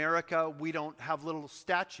 in America, we don't have little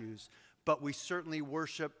statues, but we certainly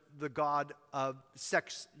worship the god of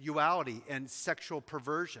sexuality and sexual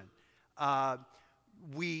perversion.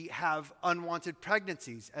 We have unwanted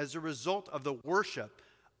pregnancies as a result of the worship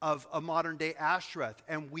of a modern-day Ashtoreth,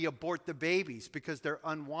 and we abort the babies because they're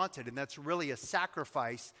unwanted, and that's really a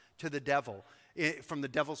sacrifice to the devil, from the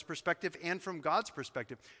devil's perspective and from God's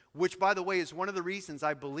perspective, which, by the way, is one of the reasons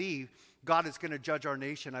I believe God is going to judge our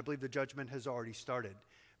nation. I believe the judgment has already started,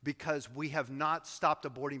 because we have not stopped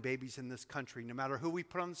aborting babies in this country. No matter who we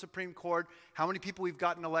put on the Supreme Court, how many people we've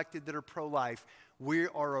gotten elected that are pro-life, we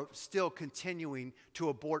are still continuing to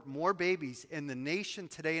abort more babies in the nation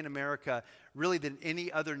today in America, really, than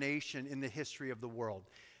any other nation in the history of the world.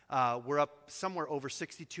 We're up somewhere over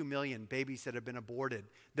 62 million babies that have been aborted,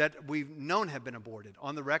 that we've known have been aborted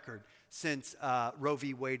on the record since Roe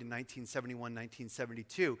v. Wade in 1971,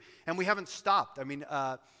 1972. And we haven't stopped. I mean,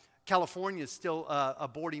 California is still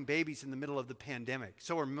aborting babies in the middle of the pandemic.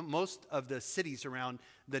 So are most of the cities around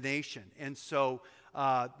the nation. And so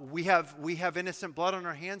we have innocent blood on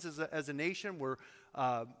our hands as a nation. We're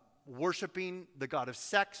worshiping the god of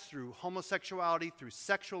sex through homosexuality, through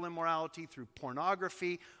sexual immorality, through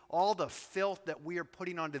pornography. All the filth that we are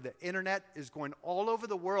putting onto the internet is going all over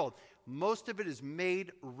the world. Most of it is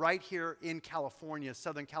made right here in California,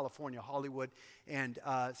 Southern California, Hollywood, and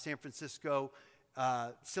San Francisco,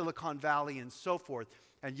 Silicon Valley, and so forth.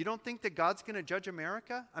 And you don't think that God's going to judge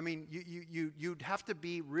America? I mean, you'd have to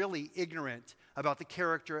be really ignorant about the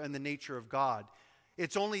character and the nature of God.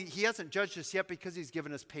 He hasn't judged us yet because he's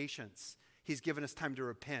given us patience. He's given us time to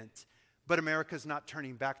repent. But America's not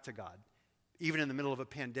turning back to God. Even in the middle of a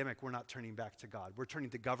pandemic, we're not turning back to God. We're turning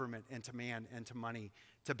to government and to man and to money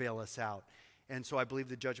to bail us out. And so I believe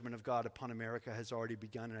the judgment of God upon America has already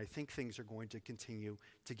begun, and I think things are going to continue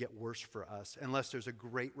to get worse for us unless there's a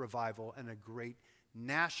great revival and a great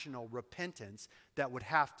national repentance that would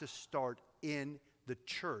have to start in the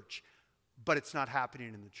church. But it's not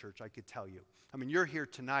happening in the church, I could tell you. I mean, you're here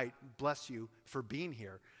tonight. Bless you for being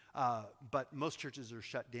here. But most churches are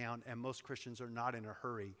shut down, and most Christians are not in a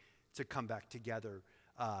hurry to come back together.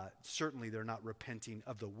 Certainly, they're not repenting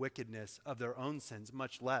of the wickedness of their own sins,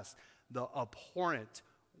 much less the abhorrent,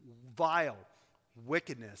 vile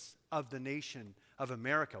wickedness of the nation of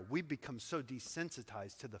America. We've become so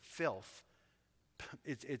desensitized to the filth.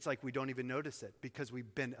 It's like we don't even notice it because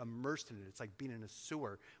we've been immersed in it. It's like being in a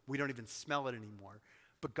sewer. We don't even smell it anymore.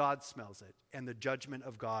 But God smells it, and the judgment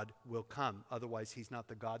of God will come. Otherwise, he's not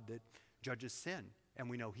the God that judges sin. And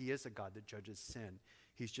we know he is a God that judges sin.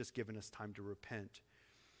 He's just given us time to repent.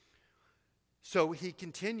 So he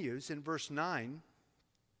continues in verse 9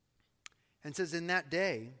 and says, "In that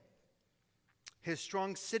day, his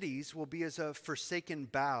strong cities will be as a forsaken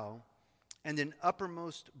bough and an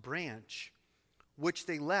uppermost branch, which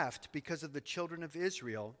they left because of the children of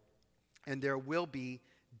Israel, and there will be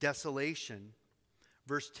desolation."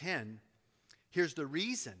 Verse 10, here's the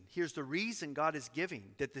reason God is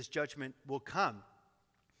giving that this judgment will come.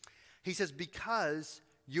 He says, "Because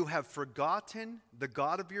you have forgotten the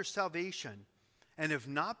God of your salvation and have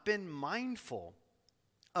not been mindful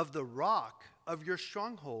of the rock of your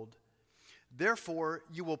stronghold. Therefore,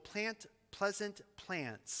 you will plant pleasant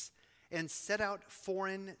plants and set out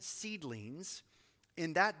foreign seedlings.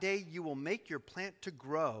 In that day, you will make your plant to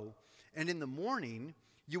grow, and in the morning,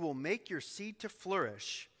 you will make your seed to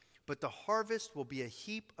flourish. But the harvest will be a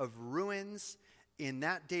heap of ruins in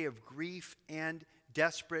that day of grief and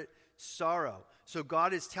desperate sorrow." So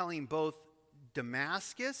God is telling both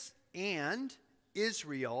Damascus and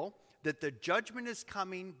Israel that the judgment is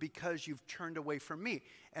coming because you've turned away from me.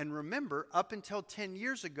 And remember, up until 10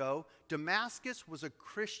 years ago, Damascus was a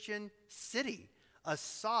Christian city.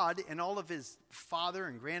 Assad and all of his father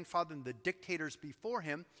and grandfather and the dictators before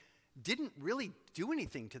him didn't really do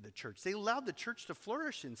anything to the church. They allowed the church to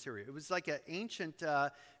flourish in Syria. It was like an ancient,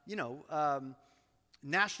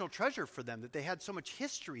 national treasure for them that they had so much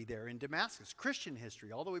history there in Damascus, Christian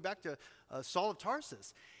history, all the way back to Saul of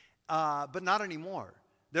Tarsus. But not anymore.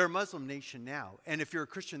 They're a Muslim nation now. And if you're a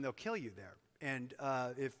Christian, they'll kill you there. And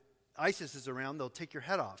if ISIS is around, they'll take your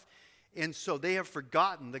head off. And so they have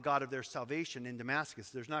forgotten the God of their salvation in Damascus.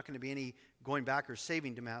 There's not going to be any going back or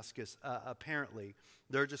saving Damascus, apparently.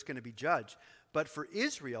 They're just going to be judged. But for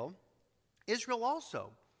Israel, Israel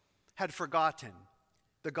also had forgotten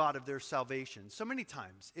the God of their salvation. So many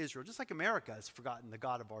times, Israel, just like America, has forgotten the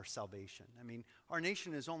God of our salvation. I mean, our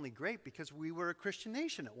nation is only great because we were a Christian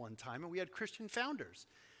nation at one time, and we had Christian founders.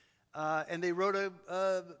 And they wrote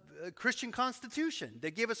a Christian constitution.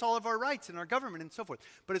 They gave us all of our rights in our government and so forth.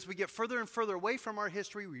 But as we get further and further away from our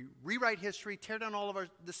history, we rewrite history, tear down all of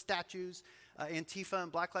the statues. Antifa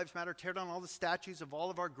and Black Lives Matter tear down all the statues of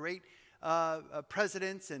all of our great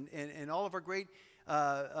presidents and all of our great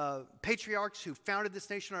patriarchs who founded this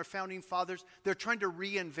nation, our founding fathers. They're trying to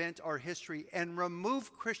reinvent our history and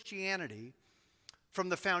remove Christianity from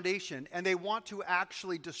the foundation. And they want to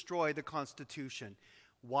actually destroy the Constitution.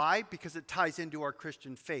 Why? Because it ties into our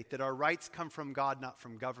Christian faith, that our rights come from God, not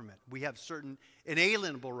from government. We have certain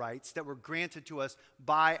inalienable rights that were granted to us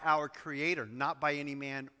by our Creator, not by any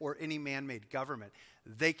man or any man-made government.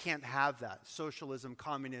 They can't have that. Socialism,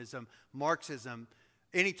 communism, Marxism,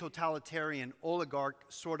 any totalitarian oligarch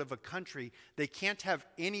sort of a country, they can't have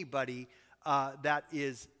anybody that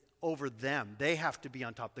is over them. They have to be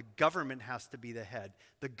on top. The government has to be the head.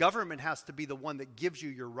 The government has to be the one that gives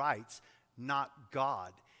you your rights, not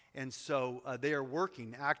God. And so they are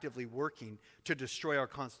actively working to destroy our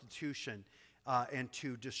Constitution and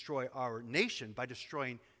to destroy our nation by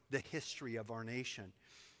destroying the history of our nation.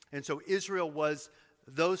 And so Israel was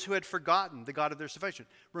those who had forgotten the God of their salvation.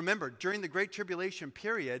 Remember, during the Great Tribulation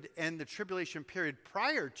period and the tribulation period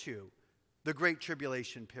prior to the Great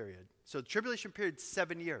Tribulation period, so the tribulation period,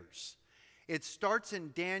 7 years. It starts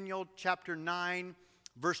in Daniel chapter 9,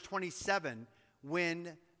 verse 27,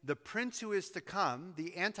 when the prince who is to come,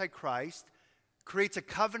 the Antichrist, creates a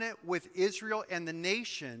covenant with Israel and the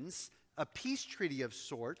nations, a peace treaty of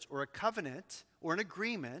sorts, or a covenant, or an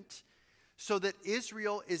agreement, so that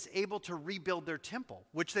Israel is able to rebuild their temple,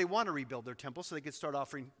 which they want to rebuild their temple so they can start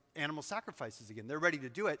offering animal sacrifices again. They're ready to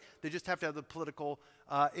do it. They just have to have the political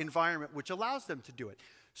environment which allows them to do it.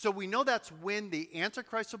 So we know that's when the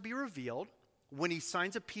Antichrist will be revealed, when he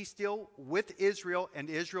signs a peace deal with Israel and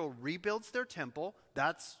Israel rebuilds their temple.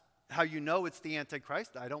 That's how you know it's the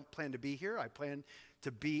Antichrist. I don't plan to be here. I plan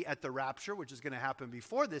to be at the rapture, which is going to happen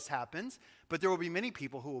before this happens. But there will be many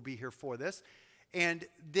people who will be here for this. And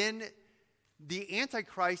then the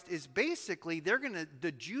Antichrist is basically,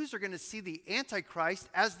 the Jews are going to see the Antichrist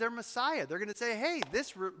as their Messiah. They're going to say, hey,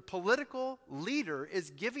 this political leader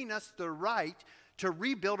is giving us the right to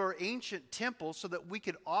rebuild our ancient temple so that we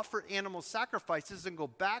could offer animal sacrifices and go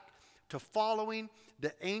back to following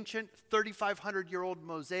the ancient 3,500-year-old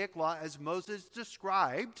Mosaic law as Moses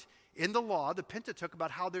described in the law, the Pentateuch,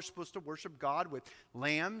 about how they're supposed to worship God with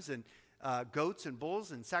lambs and goats and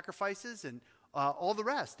bulls and sacrifices and all the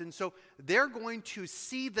rest. And so they're going to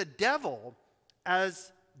see the devil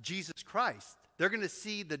as Jesus Christ. They're going to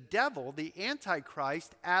see the devil, the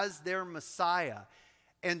Antichrist, as their Messiah.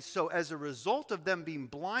 And so as a result of them being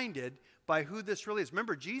blinded by who this really is,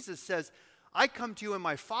 remember Jesus says, I come to you in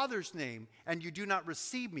my Father's name, and you do not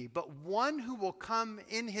receive me. But one who will come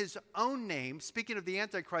in his own name, speaking of the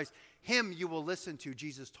Antichrist, him you will listen to,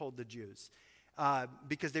 Jesus told the Jews.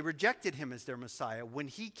 Because they rejected him as their Messiah. When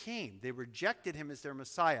he came, they rejected him as their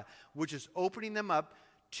Messiah, which is opening them up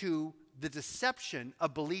to the deception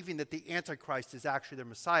of believing that the Antichrist is actually their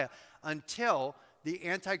Messiah, until the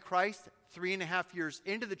Antichrist, 3.5 years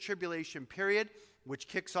into the tribulation period, which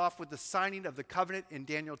kicks off with the signing of the covenant in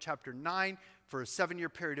Daniel chapter 9 for a 7-year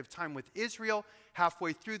period of time with Israel.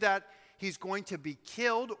 Halfway through that, he's going to be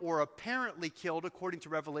killed, or apparently killed, according to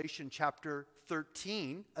Revelation chapter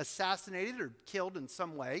 13, assassinated or killed in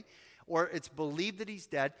some way, or it's believed that he's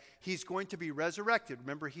dead. He's going to be resurrected.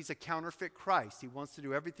 Remember, he's a counterfeit Christ. He wants to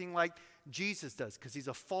do everything like Jesus does because he's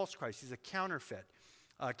a false Christ. He's a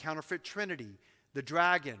counterfeit Trinity, the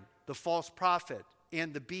dragon, the false prophet,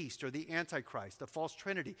 and the beast, or the Antichrist, the false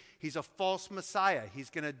trinity. He's a false Messiah. He's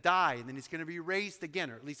going to die, and then he's going to be raised again,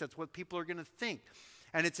 or at least that's what people are going to think.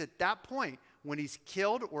 And it's at that point when he's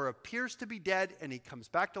killed or appears to be dead, and he comes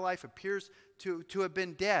back to life, appears to have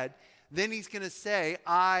been dead, then he's going to say,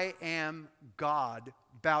 I am God,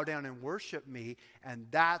 bow down and worship me. And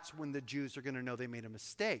that's when the Jews are going to know they made a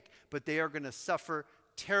mistake. But they are going to suffer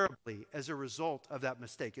terribly as a result of that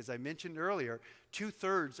mistake. As I mentioned earlier,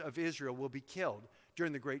 2/3 of Israel will be killed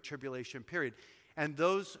during the Great Tribulation period. And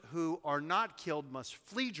those who are not killed must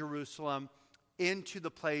flee Jerusalem into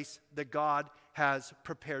the place that God has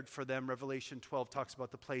prepared for them. Revelation 12 talks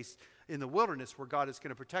about the place in the wilderness where God is going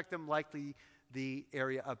to protect them, likely the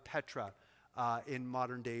area of Petra in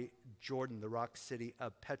modern-day Jordan, the rock city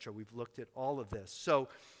of Petra. We've looked at all of this. So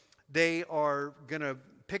they are going to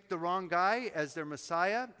pick the wrong guy as their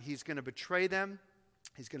Messiah. He's going to betray them.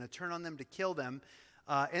 He's going to turn on them to kill them.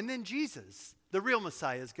 And then Jesus, the real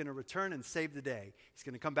Messiah, is going to return and save the day. He's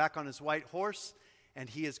going to come back on his white horse, and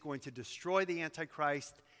he is going to destroy the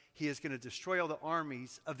Antichrist. He is going to destroy all the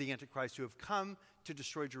armies of the Antichrist who have come to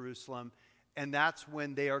destroy Jerusalem. And that's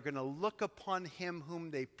when they are going to look upon him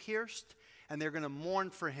whom they pierced, and they're going to mourn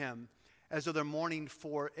for him as though they're mourning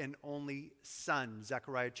for an only son.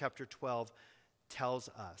 Zechariah chapter 12 tells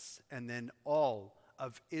us. And then all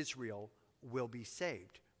of Israel will be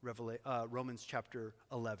saved. Romans chapter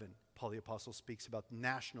 11, Paul the Apostle speaks about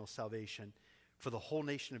national salvation for the whole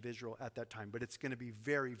nation of Israel at that time. But it's going to be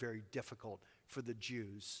very, very difficult for the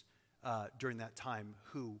Jews during that time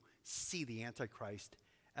who see the Antichrist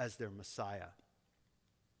as their Messiah.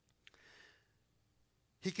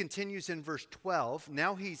 He continues in verse 12.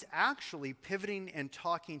 Now he's actually pivoting and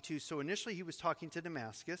talking to, so initially he was talking to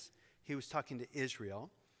Damascus. He was talking to Israel.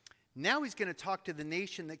 Now he's going to talk to the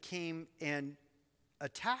nation that came and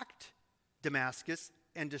attacked Damascus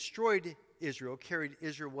and destroyed Israel, carried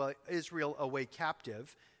Israel away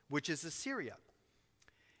captive, which is Assyria.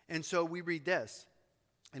 And so we read this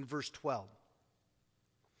in verse 12.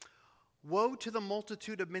 Woe to the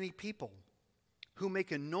multitude of many people who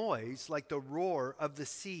make a noise like the roar of the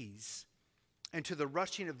seas, and to the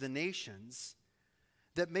rushing of the nations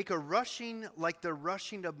that make a rushing like the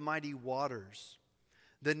rushing of mighty waters.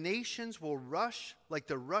 The nations will rush like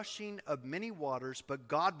the rushing of many waters, but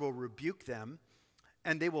God will rebuke them,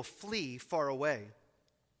 and they will flee far away,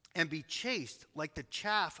 and be chased like the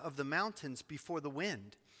chaff of the mountains before the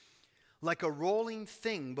wind, like a rolling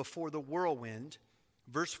thing before the whirlwind.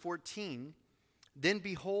 Verse 14, then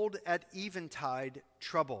behold, at eventide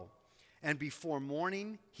trouble, and before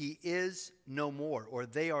morning he is no more, or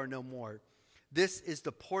they are no more. This is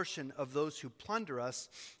the portion of those who plunder us,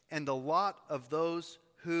 and the lot of those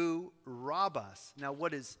who rob us. Now,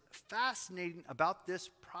 what is fascinating about this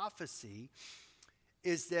prophecy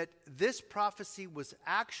is that this prophecy was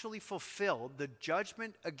actually fulfilled. The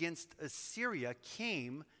judgment against Assyria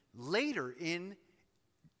came later in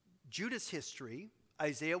Judah's history.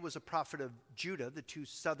 Isaiah was a prophet of Judah, the two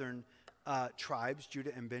southern tribes,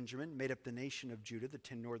 Judah and Benjamin, made up the nation of Judah. The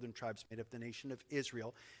 10 northern tribes made up the nation of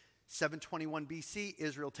Israel. 721 BC,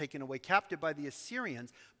 Israel taken away captive by the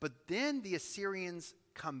Assyrians. But then the Assyrians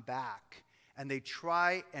come back and they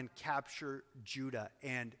try and capture Judah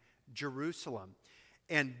and Jerusalem.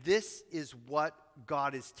 And this is what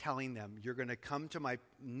God is telling them. You're going to come to my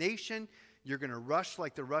nation. You're going to rush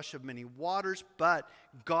like the rush of many waters, but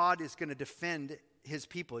God is going to defend his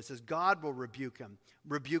people. It says God will rebuke them.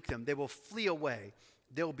 They will flee away.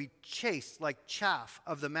 They will be chased like chaff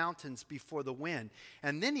of the mountains before the wind.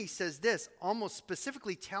 And then he says this, almost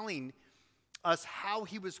specifically telling us how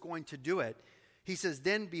he was going to do it. He says,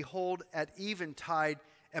 then behold, at eventide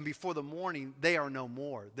and before the morning, they are no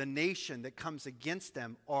more. The nation that comes against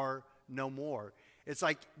them are no more. It's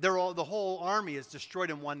like the whole army is destroyed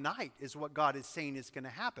in one night, is what God is saying is going to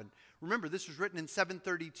happen. Remember, this was written in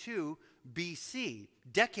 732 BC,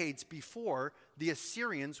 decades before the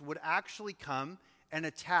Assyrians would actually come and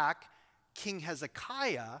attack King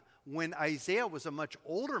Hezekiah when Isaiah was a much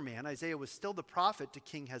older man. Isaiah was still the prophet to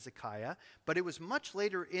King Hezekiah, but it was much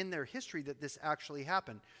later in their history that this actually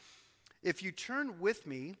happened. If you turn with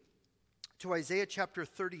me to Isaiah chapter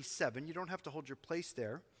 37, you don't have to hold your place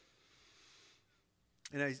there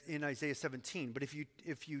in Isaiah 17, but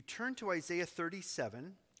if you turn to Isaiah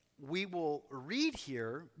 37, we will read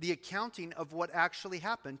here the accounting of what actually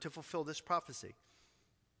happened to fulfill this prophecy.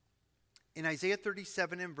 In Isaiah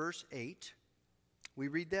 37 and verse 8, we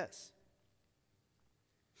read this.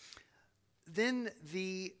 Then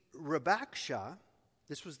the Rabaksha,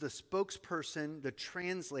 this was the spokesperson, the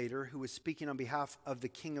translator who was speaking on behalf of the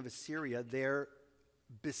king of Assyria, there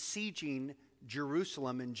besieging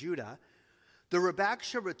Jerusalem and Judah. The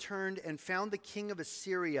Rabaksha returned and found the king of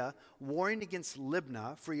Assyria warring against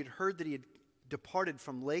Libnah, for he had heard that he had departed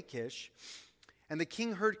from Lachish. And the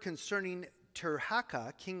king heard concerning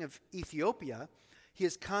Tirhakah, king of Ethiopia, he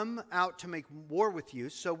has come out to make war with you.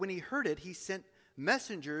 So when he heard it, he sent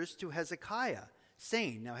messengers to Hezekiah,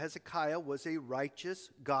 saying, now Hezekiah was a righteous,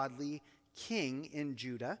 godly king in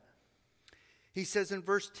Judah. He says in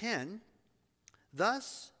verse 10,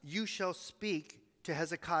 thus you shall speak to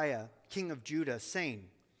Hezekiah, king of Judah, saying,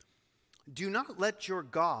 do not let your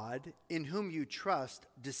God, in whom you trust,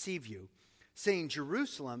 deceive you, saying,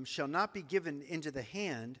 Jerusalem shall not be given into the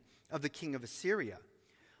hand of the king of Assyria.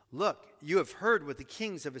 Look, you have heard what the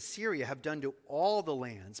kings of Assyria have done to all the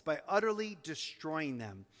lands by utterly destroying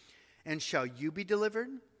them. And shall you be delivered?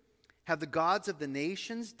 Have the gods of the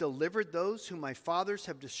nations delivered those whom my fathers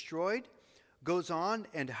have destroyed? Goes on,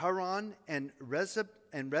 and Haran and Rezeb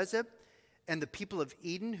and the people of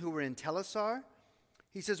Eden who were in Telassar.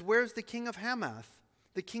 He says, where's the king of Hamath,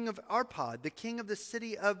 the king of Arpad, the king of the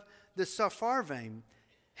city of the Sepharvaim,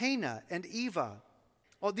 Hena and Eva?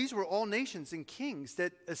 Oh, these were all nations and kings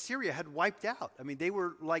that Assyria had wiped out. I mean, they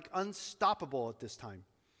were like unstoppable at this time.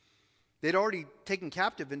 They'd already taken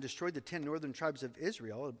captive and destroyed the 10 northern tribes of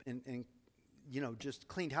Israel and just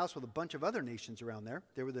cleaned house with a bunch of other nations around there.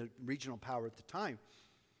 They were the regional power at the time.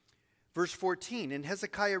 Verse 14, and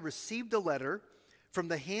Hezekiah received the letter from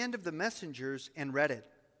the hand of the messengers and read it.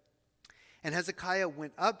 And Hezekiah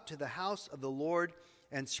went up to the house of the Lord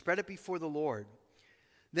and spread it before the Lord.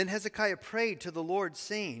 Then Hezekiah prayed to the Lord,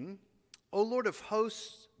 saying, O Lord of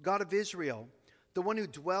hosts, God of Israel, the one who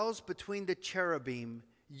dwells between the cherubim,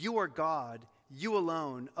 you are God, you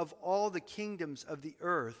alone, of all the kingdoms of the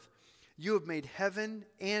earth. You have made heaven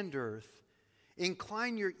and earth.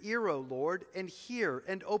 Incline your ear, O Lord, and hear,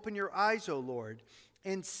 and open your eyes, O Lord,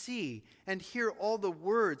 and see, and hear all the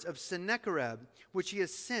words of Sennacherib, which he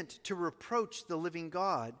has sent to reproach the living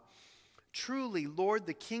God. Truly, Lord,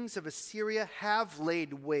 the kings of Assyria have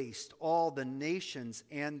laid waste all the nations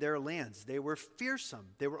and their lands. They were fearsome.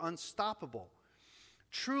 They were unstoppable.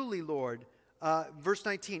 Truly, Lord, verse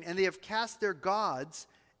 19, and they have cast their gods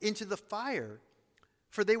into the fire,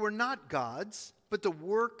 for they were not gods, but the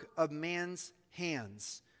work of man's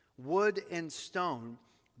hands, wood and stone.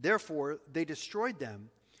 Therefore they destroyed them.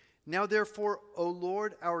 Now therefore, O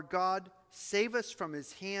Lord our God, save us from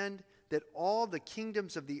his hand, that all the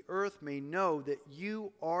kingdoms of the earth may know that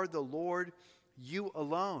you are the Lord, you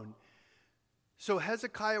alone. So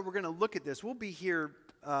Hezekiah, we're going to look at this. We'll be here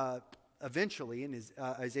eventually in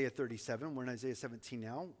Isaiah 37. We're in Isaiah 17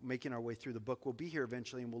 now, making our way through the book. We'll be here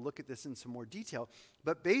eventually, and we'll look at this in some more detail.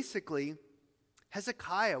 But basically,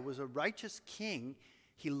 Hezekiah was a righteous king.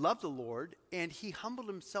 He loved the Lord, and he humbled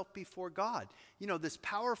himself before God. You know, this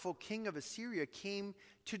powerful king of Assyria came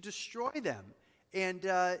to destroy them. And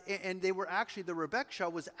they were actually, the Rebekah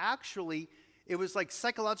was actually, it was like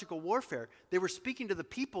psychological warfare. They were speaking to the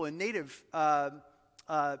people in native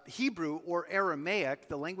Hebrew or Aramaic,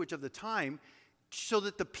 the language of the time, so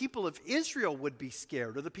that the people of Israel would be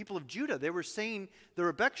scared, or the people of Judah. They were saying, the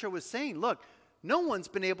Rebekah was saying, look, no one's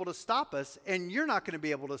been able to stop us, and you're not going to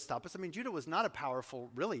be able to stop us. I mean, Judah was not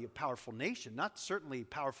really a powerful nation, not certainly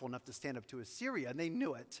powerful enough to stand up to Assyria, and they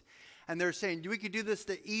knew it. And they're saying, we could do this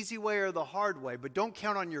the easy way or the hard way, but don't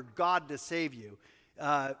count on your God to save you.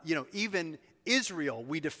 Even Israel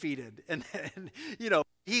we defeated, and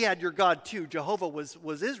he had your God too. Jehovah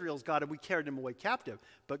was Israel's God, and we carried him away captive.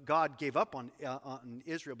 But God gave up on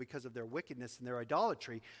Israel because of their wickedness and their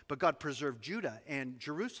idolatry. But God preserved Judah and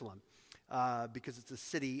Jerusalem because it's the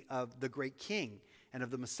city of the great king and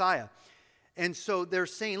of the Messiah. And so they're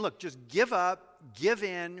saying, look, just give up, give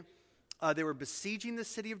in. They were besieging the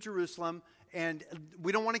city of Jerusalem, and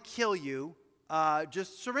we don't want to kill you.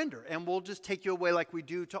 Just surrender, and we'll just take you away like we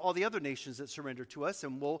do to all the other nations that surrender to us,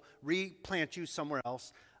 and we'll replant you somewhere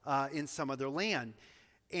else in some other land.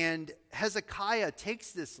 And Hezekiah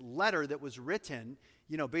takes this letter that was written,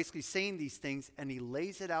 basically saying these things, and he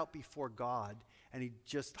lays it out before God, and he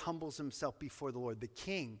just humbles himself before the Lord, the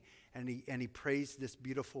king, and he prays this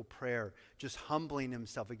beautiful prayer, just humbling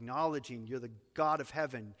himself, acknowledging you're the God of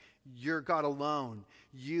heaven, you're God alone.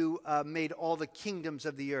 You made all the kingdoms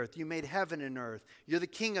of the earth. You made heaven and earth. You're the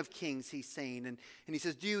King of kings, he's saying. And he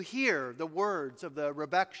says, do you hear the words of the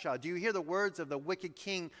Rebekah? Do you hear the words of the wicked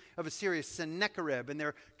king of Assyria, Sennacherib? And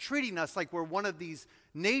they're treating us like we're one of these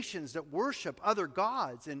nations that worship other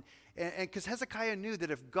gods. And because Hezekiah knew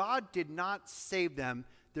that if God did not save them,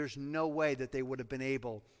 there's no way that they would have been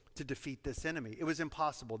able to defeat this enemy. It was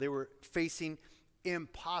impossible. They were facing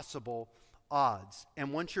impossible odds.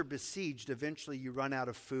 And once you're besieged, eventually you run out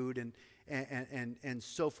of food and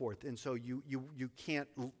so forth. And so you can't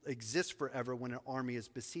exist forever when an army is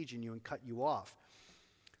besieging you and cut you off.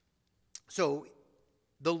 So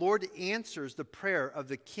the Lord answers the prayer of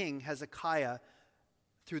the king Hezekiah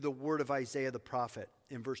through the word of Isaiah the prophet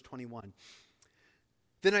in verse 21.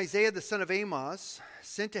 Then Isaiah the son of Amos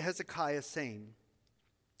sent to Hezekiah saying,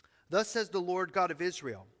 thus says the Lord God of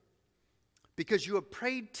Israel, because you have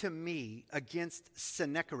prayed to me against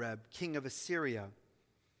Sennacherib, king of Assyria,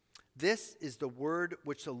 this is the word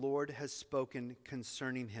which the Lord has spoken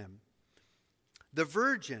concerning him. The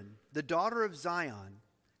virgin, the daughter of Zion,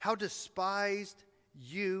 how despised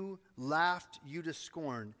you, laughed you to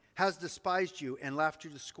scorn, has despised you and laughed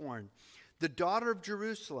you to scorn. The daughter of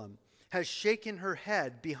Jerusalem has shaken her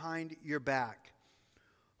head behind your back.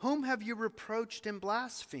 Whom have you reproached and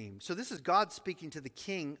blasphemed? So this is God speaking to the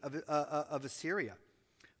king of Assyria.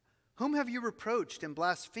 Whom have you reproached and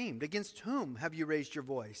blasphemed? Against whom have you raised your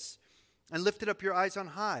voice and lifted up your eyes on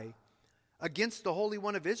high? Against the Holy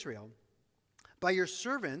One of Israel. By your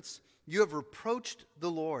servants you have reproached the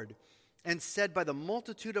Lord and said, by the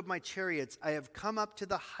multitude of my chariots I have come up to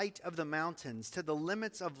the height of the mountains, to the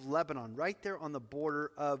limits of Lebanon, right there on the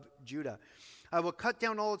border of Judah. I will cut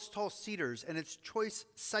down all its tall cedars and its choice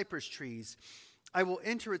cypress trees. I will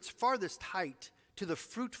enter its farthest height to the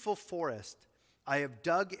fruitful forest. I have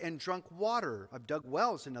dug and drunk water. I've dug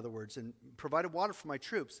wells, in other words, and provided water for my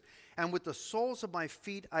troops. And with the soles of my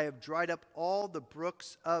feet I have dried up all the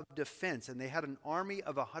brooks of defense. And they had an army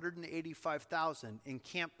of 185,000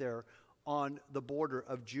 encamped there on the border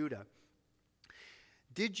of Judah.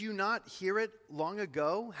 Did you not hear it long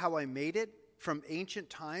ago, how I made it from ancient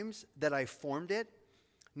times, that I formed it?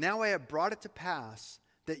 Now I have brought it to pass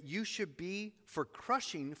that you should be for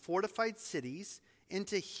crushing fortified cities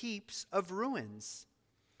into heaps of ruins.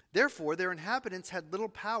 Therefore their inhabitants had little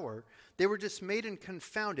power. They were dismayed and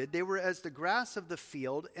confounded. They were as the grass of the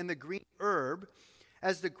field and the green herb,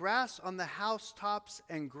 as the grass on the housetops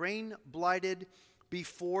and grain blighted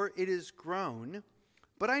before it is grown.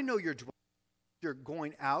 But I know your dwelling. You're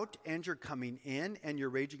going out and you're coming in and you're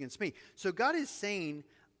raging against me. So God is saying,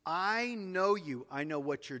 I know you. I know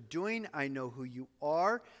what you're doing. I know who you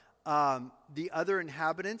are. The other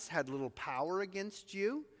inhabitants had little power against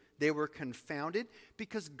you. They were confounded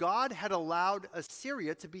because God had allowed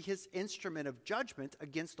Assyria to be his instrument of judgment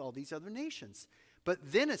against all these other nations. But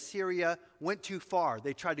then Assyria went too far.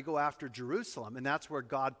 They tried to go after Jerusalem, and that's where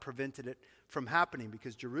God prevented it from happening,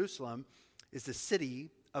 because Jerusalem is the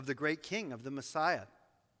city of the great king, of the Messiah.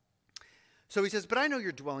 So he says, but I know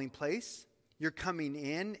your dwelling place. You're coming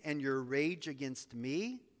in and your rage against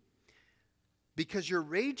me, because your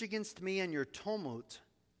rage against me and your tumult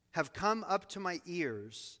have come up to my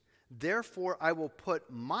ears. Therefore I will put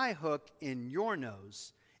my hook in your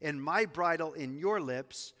nose and my bridle in your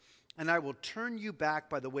lips, and I will turn you back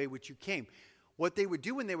by the way which you came. What they would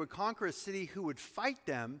do when they would conquer a city who would fight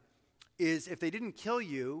them is, if they didn't kill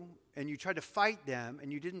you and you tried to fight them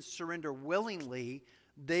and you didn't surrender willingly,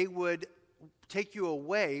 they would take you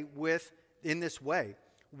away in this way,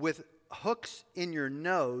 with hooks in your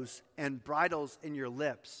nose and bridles in your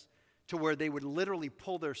lips, to where they would literally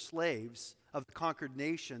pull their slaves of the conquered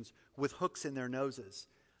nations with hooks in their noses,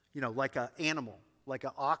 like an animal, like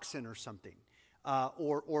an oxen or something,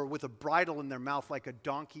 or with a bridle in their mouth like a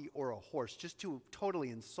donkey or a horse, just to totally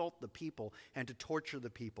insult the people and to torture the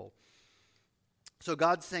people. So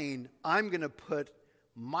God's saying, I'm going to put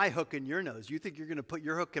my hook in your nose. You think you're going to put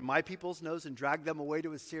your hook in my people's nose and drag them away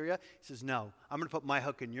to Assyria? He says, no, I'm going to put my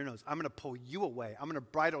hook in your nose. I'm going to pull you away. I'm going to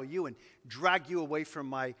bridle you and drag you away from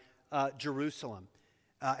my Jerusalem.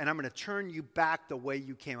 And I'm going to turn you back the way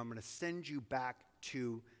you came. I'm going to send you back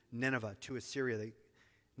to Nineveh, to Assyria.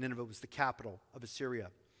 Nineveh was the capital of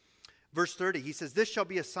Assyria. Verse 30, he says, this shall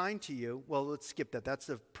be a sign to you. Well, let's skip that. That's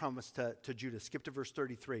the promise to Judah. Skip to verse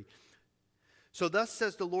 33. So thus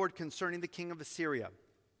says the Lord concerning the king of Assyria,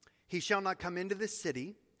 he shall not come into this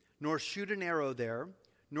city, nor shoot an arrow there,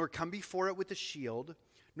 nor come before it with a shield,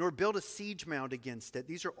 nor build a siege mound against it.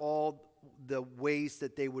 These are all the ways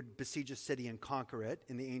that they would besiege a city and conquer it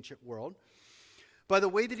in the ancient world. By the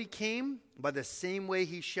way that he came, by the same way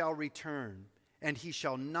he shall return, and he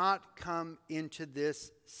shall not come into this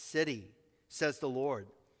city, says the Lord.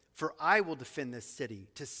 For I will defend this city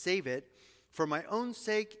to save it, for my own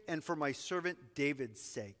sake and for my servant David's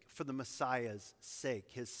sake, for the Messiah's sake,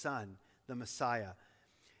 his son, the Messiah.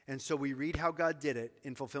 And so we read how God did it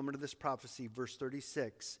in fulfillment of this prophecy, verse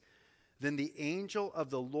 36. Then the angel of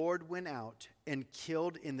the Lord went out and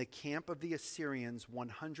killed in the camp of the Assyrians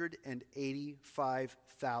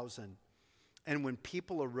 185,000. And when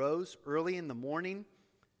people arose early in the morning,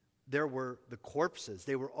 there were the corpses.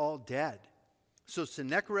 They were all dead. So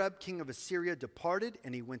Sennacherib, king of Assyria, departed,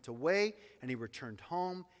 and he went away, and he returned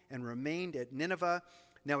home and remained at Nineveh.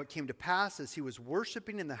 Now it came to pass, as he was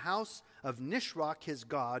worshiping in the house of Nisroch, his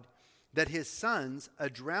god, that his sons,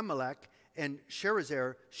 Adramelech and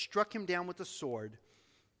Sharezer, struck him down with the sword,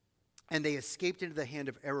 and they escaped into the hand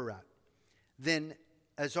of Ararat. Then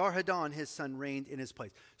Esarhaddon, his son, reigned in his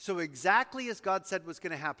place. So exactly as God said was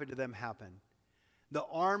going to happen to them happened. The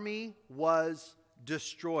army was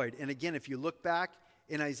destroyed. And again, if you look back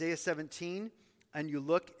in Isaiah 17 and you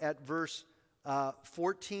look at verse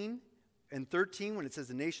 14 and 13, when it says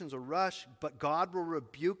the nations will rush, but God will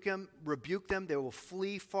rebuke them. They will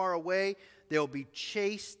flee far away. They will be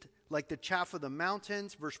chased like the chaff of the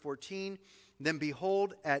mountains. Verse 14, then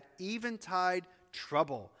behold, at eventide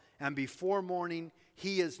trouble, and before morning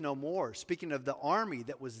he is no more. Speaking of the army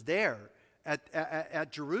that was there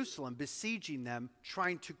at Jerusalem, besieging them,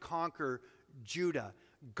 trying to conquer Judah.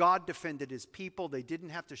 God defended his people. They didn't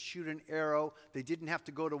have to shoot an arrow. They didn't have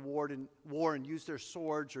to go to war and use their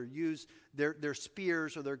swords or use their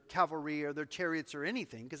spears or their cavalry or their chariots or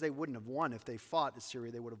anything, because they wouldn't have won. If they fought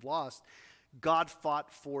Assyria, they would have lost. God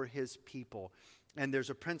fought for his people. And there's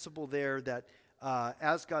a principle there that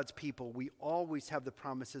as God's people, we always have the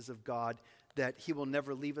promises of God that he will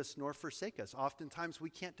never leave us nor forsake us. Oftentimes we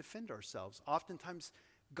can't defend ourselves. Oftentimes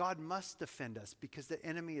God must defend us because the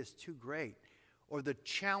enemy is too great, or the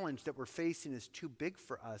challenge that we're facing is too big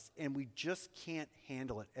for us, and we just can't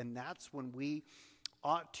handle it. And that's when we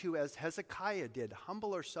ought to, as Hezekiah did,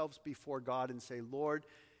 humble ourselves before God and say, Lord,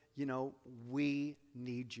 we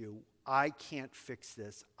need you. I can't fix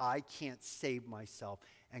this. I can't save myself.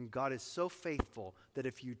 And God is so faithful that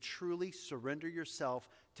if you truly surrender yourself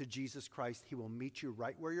to Jesus Christ, he will meet you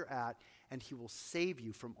right where you're at, and he will save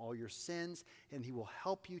you from all your sins, and he will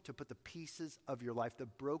help you to put the pieces of your life, the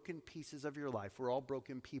broken pieces of your life, we're all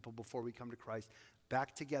broken people before we come to Christ,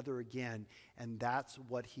 back together again. And that's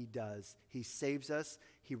what he does. He saves us,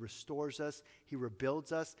 he restores us, he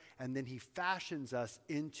rebuilds us, and then he fashions us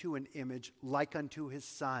into an image like unto his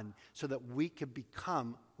son, so that we could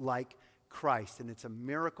become like Christ. And it's a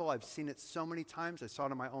miracle. I've seen it so many times. I saw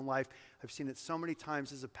it in my own life. I've seen it so many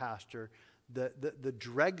times as a pastor, the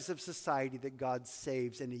dregs of society that God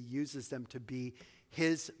saves, and he uses them to be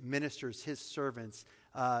his ministers, his servants,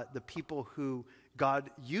 the people who God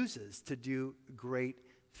uses to do great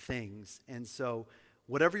things. And so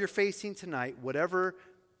whatever you're facing tonight, whatever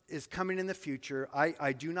is coming in the future,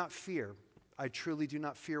 I do not fear. I truly do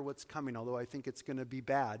not fear what's coming, although I think it's going to be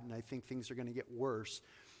bad, and I think things are going to get worse.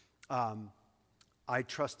 I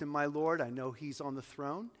trust in my Lord. I know he's on the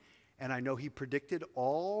throne, and I know he predicted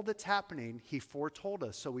all that's happening. He foretold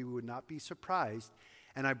us so we would not be surprised.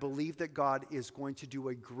 And I believe that God is going to do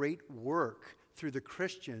a great work through the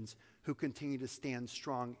Christians who continue to stand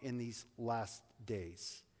strong in these last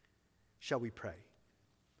days. Shall we pray?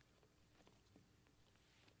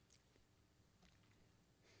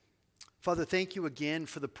 Father, thank you again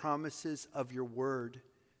for the promises of your word.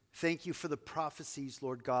 Thank you for the prophecies,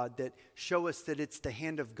 Lord God, that show us that it's the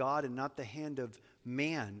hand of God and not the hand of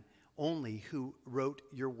man only who wrote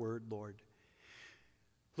your word, Lord.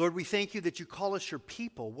 Lord, we thank you that you call us your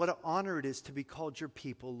people. What an honor it is to be called your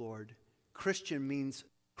people, Lord. Christian means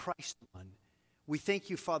Christ one. We thank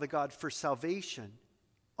you, Father God, for salvation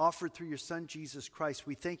offered through your Son, Jesus Christ.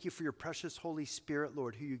 We thank you for your precious Holy Spirit,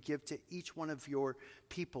 Lord, who you give to each one of your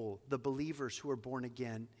people, the believers who are born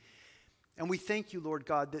again. And we thank you, Lord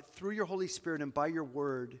God, that through your Holy Spirit and by your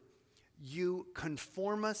word, you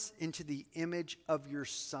conform us into the image of your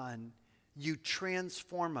Son. You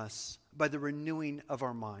transform us by the renewing of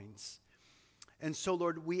our minds. And so,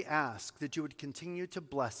 Lord, we ask that you would continue to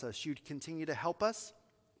bless us. You'd continue to help us.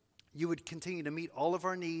 You would continue to meet all of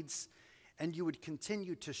our needs. And you would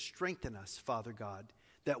continue to strengthen us, Father God,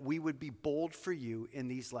 that we would be bold for you in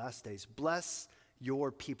these last days. Bless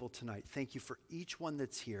your people tonight. Thank you for each one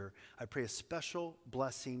that's here. I pray a special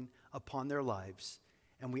blessing upon their lives.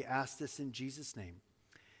 And we ask this in Jesus' name.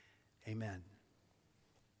 Amen.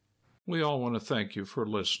 We all want to thank you for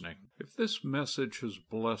listening. If this message has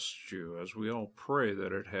blessed you, as we all pray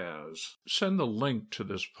that it has, send the link to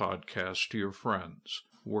this podcast to your friends.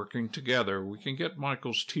 Working together, we can get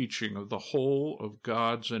Michael's teaching of the whole of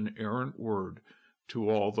God's inerrant word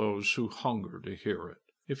to all those who hunger to hear it.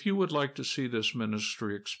 If you would like to see this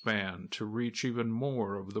ministry expand to reach even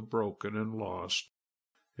more of the broken and lost,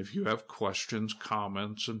 if you have questions,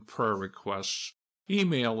 comments, and prayer requests,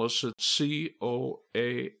 email us at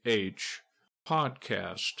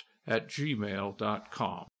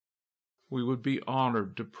coahpodcast@gmail.com. We would be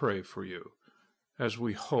honored to pray for you, as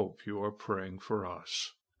we hope you are praying for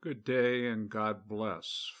us. Good day and God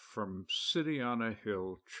bless from City on a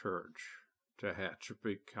Hill Church,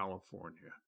 Tehachapi, California.